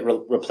adequate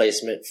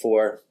replacement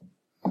for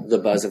the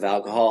buzz of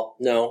alcohol.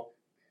 No.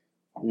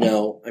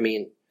 I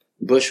mean,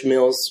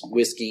 Bushmills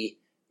whiskey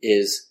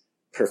is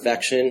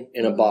perfection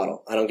in a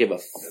bottle. I don't give a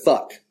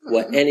fuck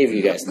what any of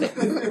you guys think.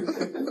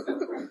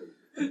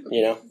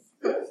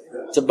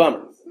 It's a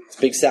bummer. It's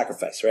a big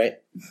sacrifice, right?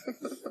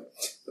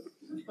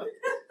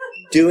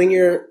 Doing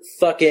your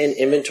fucking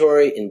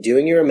inventory and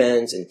doing your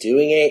amends and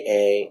doing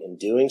AA and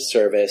doing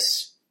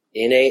service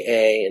in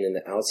AA and in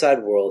the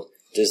outside world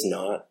does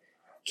not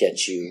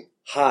get you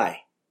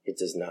high. It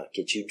does not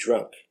get you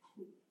drunk.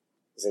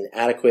 As an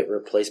adequate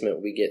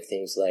replacement, we get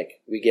things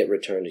like, we get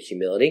return to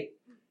humility,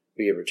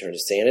 we get return to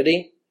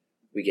sanity,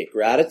 we get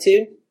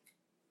gratitude,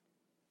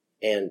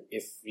 and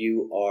if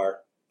you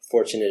are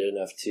fortunate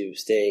enough to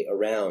stay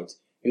around,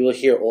 you will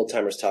hear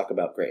old-timers talk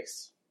about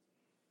grace.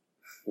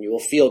 And you will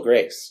feel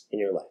grace in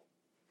your life.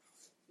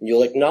 And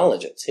you'll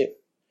acknowledge it, too.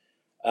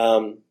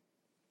 10,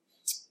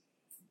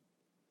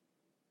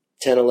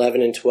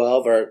 11, and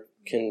 12 are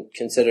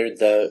considered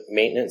the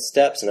maintenance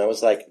steps, and I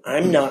was like,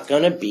 I'm not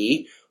going to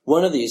be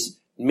one of these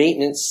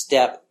maintenance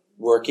step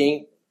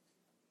working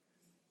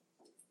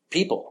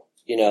people.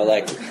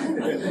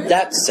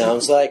 That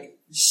sounds like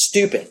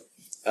stupid.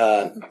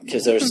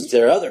 Because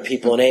there are other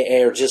people in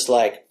AA are just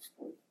like,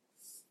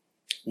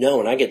 no,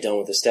 when I get done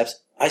with the steps,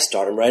 I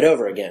start them right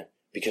over again.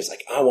 because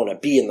like I want to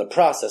be in the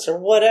process or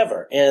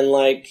whatever. And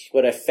like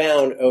what I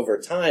found over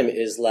time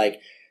is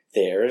like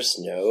there's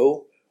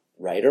no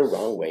right or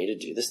wrong way to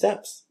do the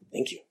steps.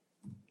 Thank you.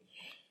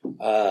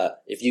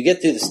 If you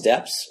get through the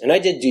steps, and I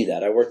did do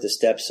that, I worked the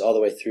steps all the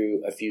way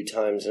through a few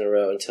times in a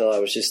row until I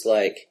was just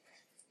like,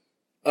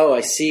 oh,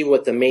 I see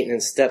what the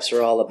maintenance steps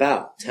are all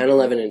about. 10,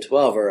 11, and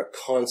 12 are a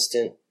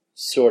constant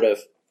sort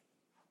of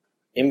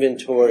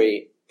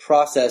inventory,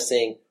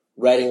 processing,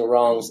 righting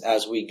wrongs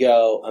as we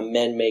go,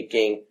 amend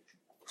making,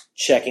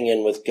 checking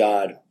in with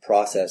God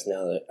process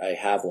now that I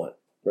have one,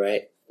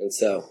 right? And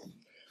so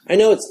I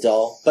know it's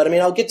dull, but I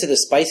mean, I'll get to the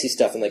spicy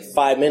stuff in like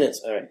 5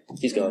 minutes. All right,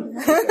 he's gone.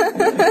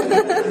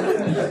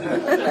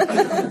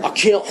 I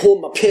can't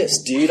hold my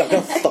piss, dude. I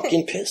got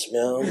fucking piss,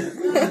 man.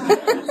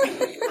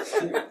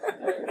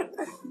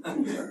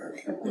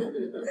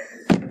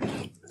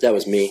 That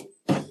was me.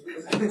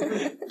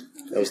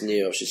 That was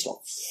Neo. She's like,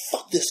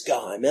 fuck this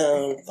guy,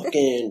 man.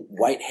 Fucking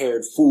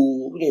white-haired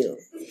fool, you know.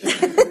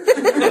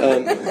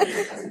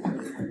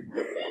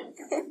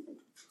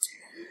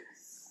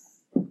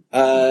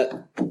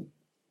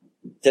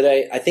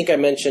 I think I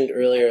mentioned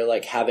earlier,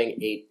 like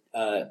having a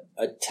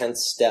 10th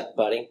step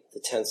buddy. The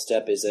 10th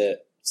step is a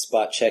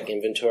spot check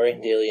inventory,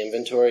 daily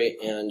inventory,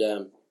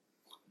 and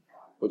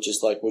which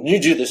is like when you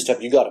do this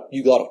step, you gotta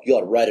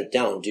write it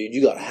down, dude.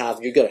 You gotta have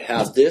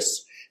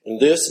this and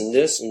this and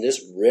this and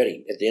this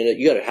ready at the end.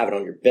 You gotta have it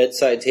on your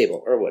bedside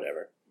table or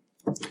whatever.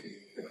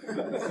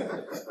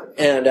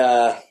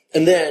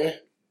 And then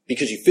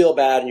because you feel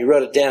bad and you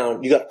wrote it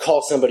down, you gotta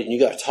call somebody and you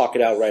gotta talk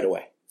it out right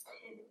away.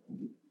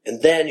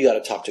 And then you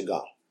gotta talk to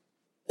God.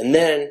 And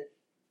then,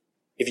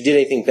 if you did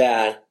anything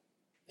bad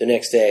the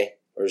next day,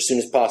 or as soon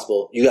as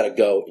possible, you gotta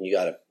go and you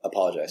gotta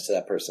apologize to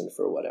that person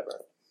for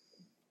whatever.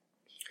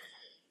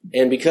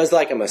 And because,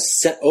 like, I'm a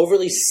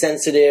overly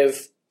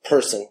sensitive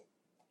person,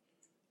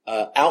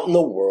 out in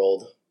the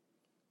world,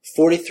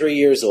 43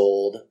 years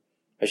old,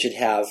 I should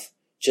have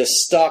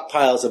just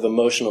stockpiles of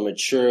emotional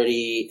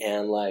maturity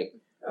and, like,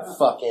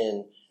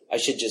 I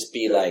should just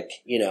be, like,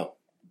 you know,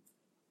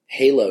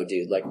 Halo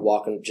dude, like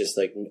walking, just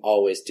like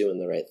always doing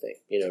the right thing,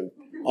 you know,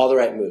 all the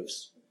right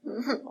moves.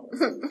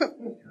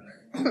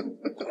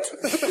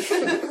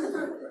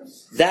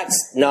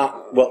 That's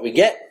not what we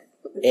get,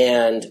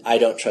 and I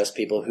don't trust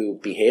people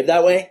who behave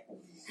that way.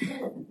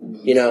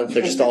 You know,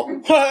 they're just all,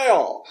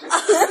 hail!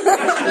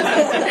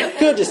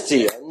 Good to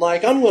see you.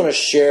 Like, I'm going to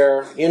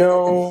share, you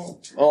know,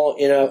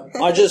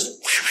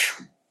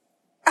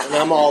 and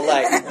I'm all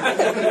like,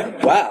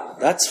 wow,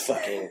 that's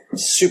fucking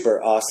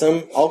super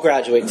awesome. I'll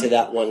graduate to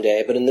that one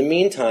day. But in the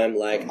meantime,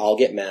 like, I'll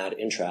get mad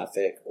in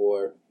traffic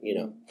or, you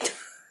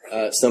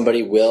know,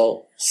 somebody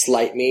will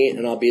slight me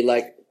and I'll be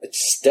like,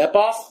 step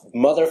off,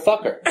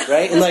 motherfucker,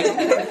 right? And like,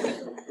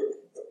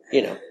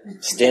 you know,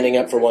 standing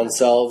up for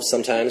oneself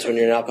sometimes when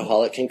you're an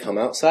alcoholic can come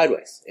out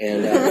sideways.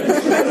 And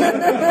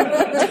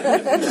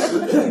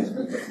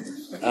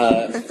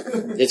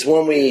it's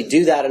when we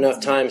do that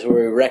enough times where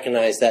we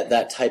recognize that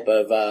that type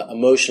of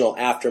emotional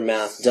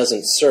aftermath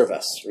doesn't serve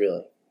us,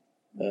 really.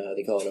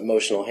 They call it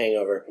emotional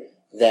hangover,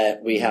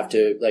 that we have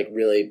to like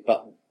really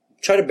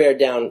try to bear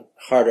down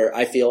harder,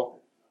 I feel,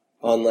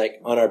 on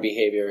our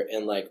behavior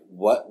and like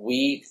what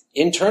we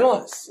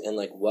internalize and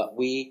like what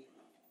we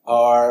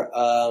are,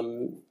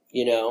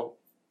 you know,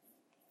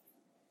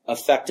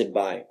 affected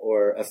by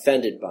or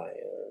offended by.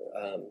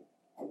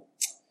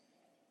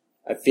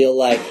 I feel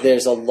like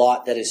there's a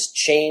lot that has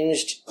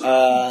changed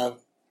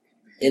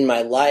in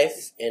my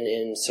life and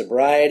in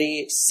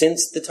sobriety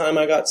since the time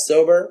I got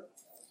sober.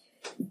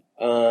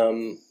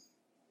 AA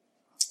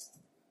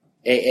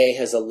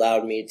has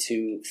allowed me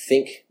to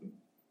think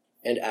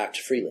and act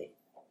freely.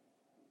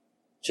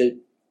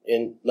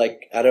 I'm not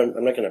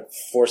going to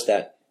force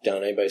that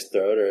down anybody's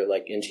throat or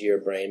like into your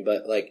brain,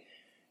 but like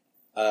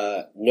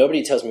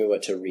nobody tells me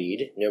what to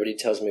read. Nobody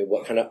tells me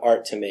what kind of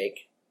art to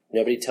make.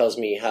 Nobody tells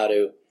me how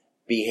to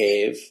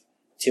behave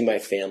to my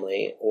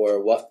family or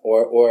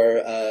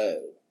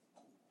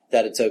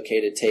that it's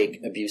okay to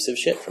take abusive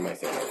shit from my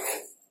family.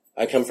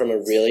 I come from a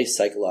really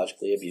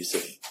psychologically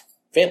abusive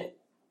family,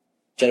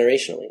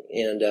 generationally,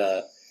 and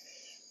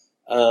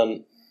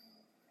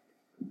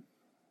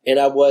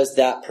I was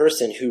that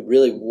person who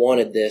really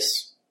wanted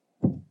this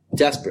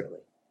desperately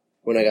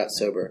when I got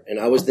sober, and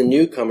I was the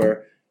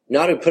newcomer,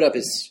 not who put up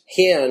his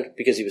hand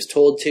because he was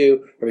told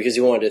to, or because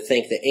he wanted to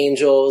thank the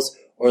angels,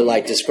 or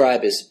like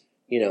describe his,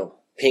 you know,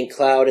 pink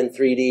cloud in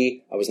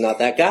 3D. I was not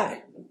that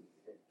guy.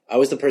 I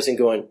was the person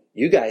going,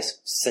 you guys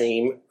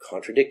seem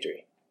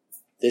contradictory.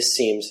 This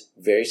seems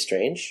very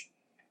strange.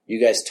 You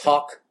guys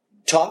talks,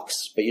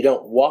 but you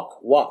don't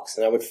walks.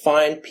 And I would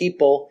find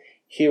people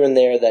here and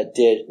there that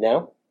did,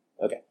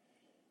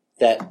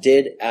 that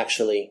did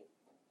actually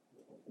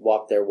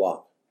walk their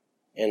walk.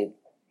 And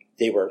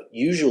they were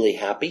usually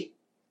happy.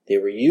 They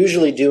were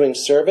usually doing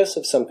service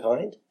of some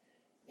kind.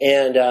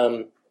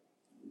 And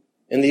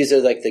these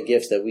are like the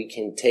gifts that we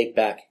can take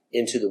back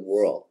into the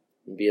world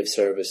and be of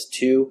service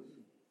to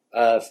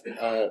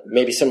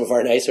maybe some of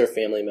our nicer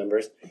family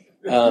members,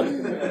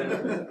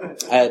 I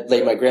had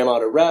laid my grandma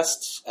to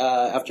rest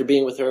after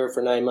being with her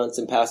for 9 months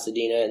in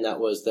Pasadena, and that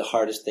was the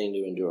hardest thing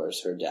to endure,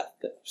 is her death.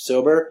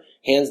 Sober,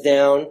 hands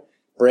down,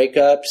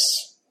 breakups,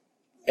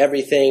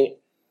 everything.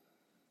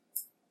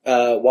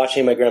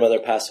 Watching my grandmother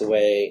pass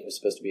away was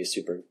supposed to be a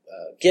super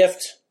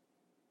gift.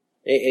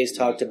 AA's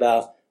talked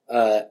about.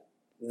 The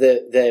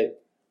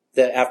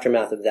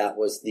aftermath of that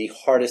was the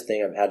hardest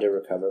thing I've had to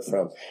recover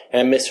from.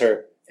 And I miss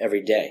her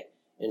every day.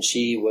 And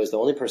she was the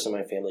only person in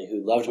my family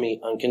who loved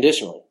me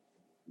unconditionally.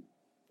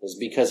 It was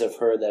because of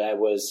her that I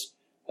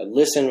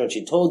listened when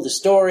she told the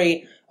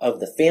story of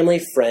the family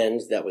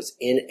friend that was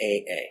in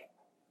AA.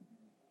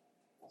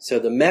 So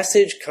the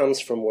message comes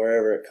from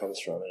wherever it comes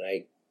from.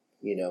 And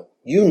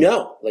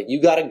like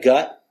you got a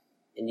gut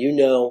and you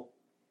know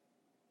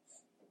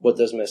what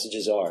those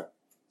messages are.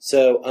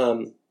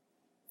 So,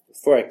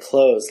 before I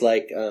close,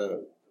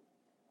 I'm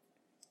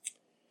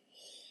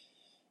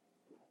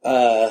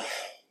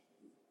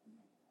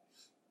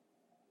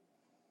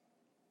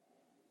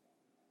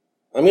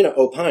going to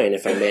opine,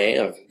 if I may.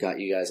 I've got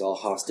you guys all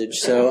hostage.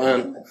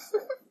 So,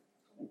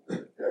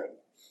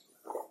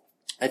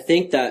 I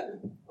think that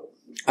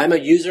I'm a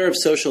user of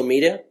social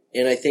media,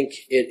 and I think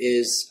it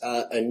is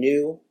a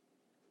new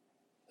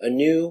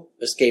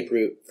escape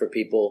route for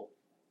people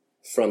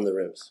from the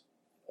rooms.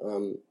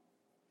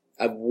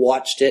 I've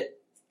watched it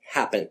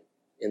happen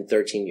in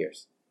 13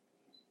 years.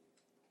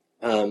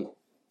 I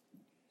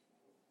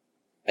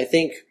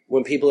think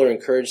when people are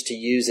encouraged to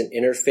use an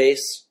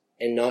interface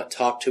and not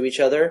talk to each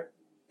other,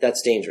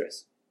 that's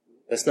dangerous.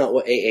 That's not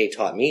what AA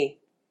taught me.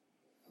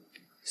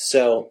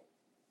 So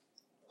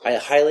I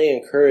highly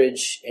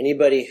encourage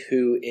anybody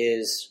who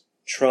is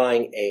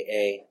trying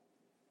AA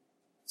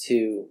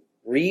to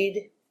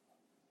read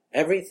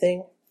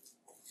everything,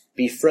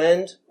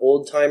 befriend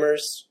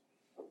old-timers,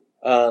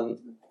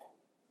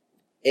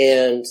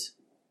 and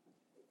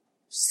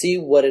see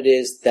what it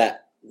is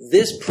that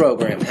this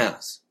program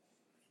has.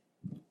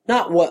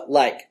 Not what,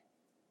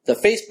 the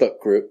Facebook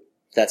group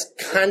that's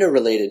kind of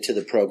related to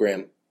the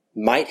program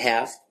might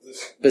have,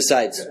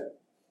 besides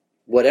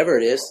whatever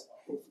it is,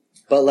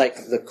 but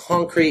the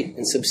concrete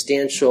and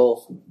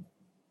substantial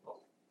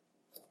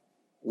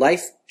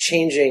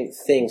life-changing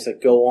things that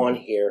go on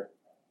here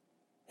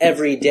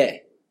every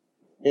day.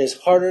 And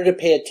it's harder to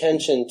pay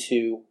attention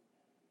to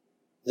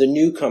the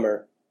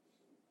newcomer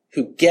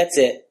who gets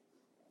it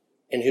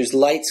and whose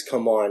lights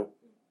come on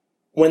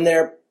when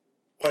they're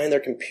behind their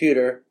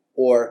computer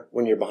or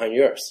when you're behind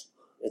yours,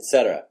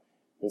 etc.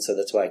 And so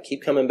that's why I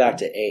keep coming back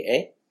to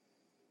AA.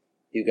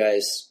 You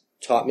guys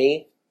taught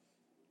me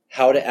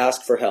how to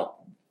ask for help.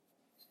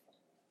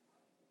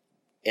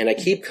 And I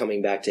keep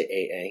coming back to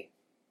AA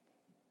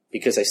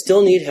because I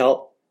still need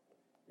help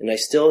and I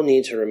still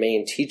need to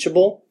remain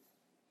teachable.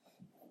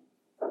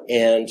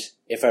 And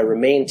if I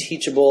remain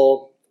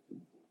teachable,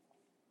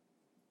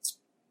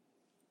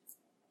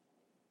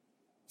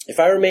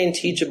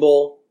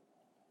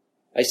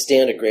 I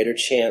stand a greater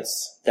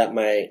chance that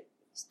my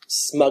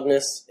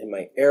smugness and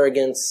my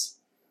arrogance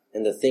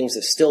and the things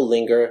that still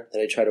linger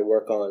that I try to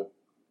work on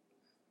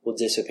will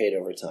dissipate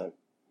over time.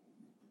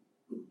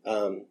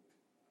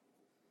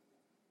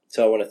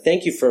 So I want to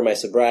thank you for my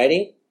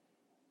sobriety.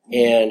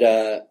 And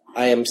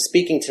I am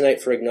speaking tonight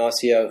for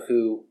Ignacio,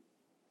 who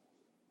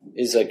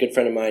is a good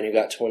friend of mine who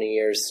got 20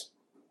 years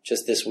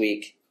just this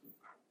week,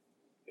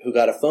 who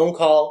got a phone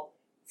call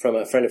from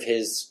a friend of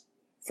his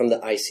from the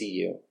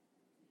ICU.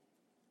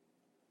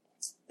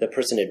 The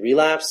person had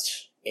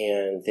relapsed,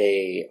 and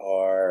they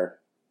are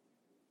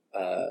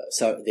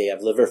so they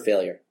have liver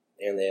failure,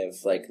 and they have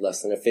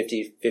less than a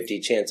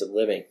 50-50 chance of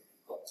living.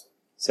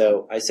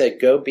 So I said,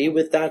 go be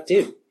with that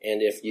dude,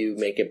 and if you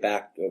make it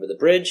back over the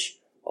bridge,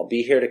 I'll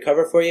be here to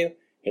cover for you,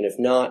 and if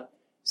not,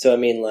 so I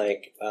mean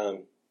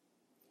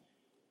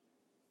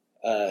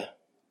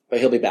but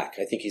he'll be back.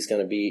 I think he's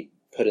going to be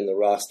put in the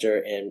roster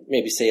and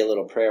maybe say a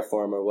little prayer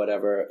for him or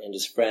whatever, and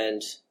his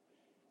friend.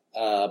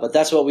 But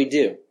that's what we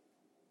do.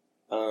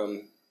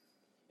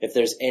 If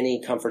there's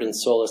any comfort and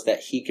solace that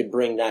he could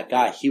bring that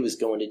guy, he was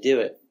going to do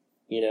it,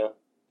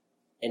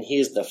 And he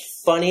is the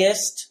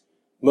funniest,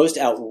 most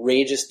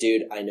outrageous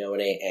dude I know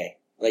in AA.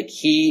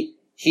 He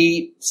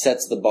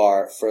sets the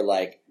bar for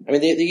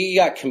you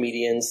got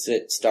comedians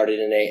that started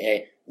in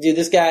AA. Dude,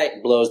 this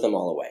guy blows them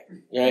all away,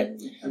 right?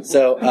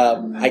 So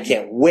I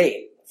can't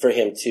wait for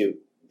him to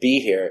be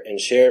here and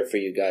share it for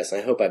you guys.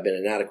 And I hope I've been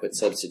an adequate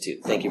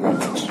substitute. Thank you very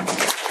much.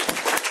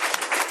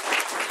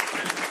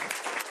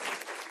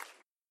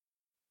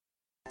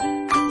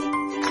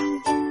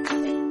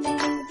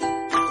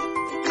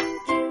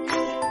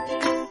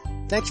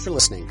 Thanks for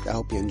listening. I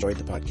hope you enjoyed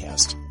the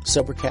podcast.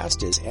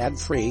 Sobercast is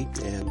ad-free,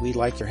 and we'd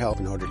like your help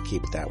in order to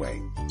keep it that way.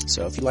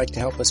 So if you'd like to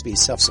help us be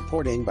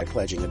self-supporting by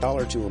pledging $1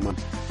 or $2 a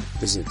month,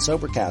 visit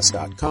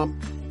Sobercast.com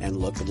and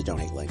look for the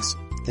donate links.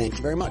 Thank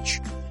you very much.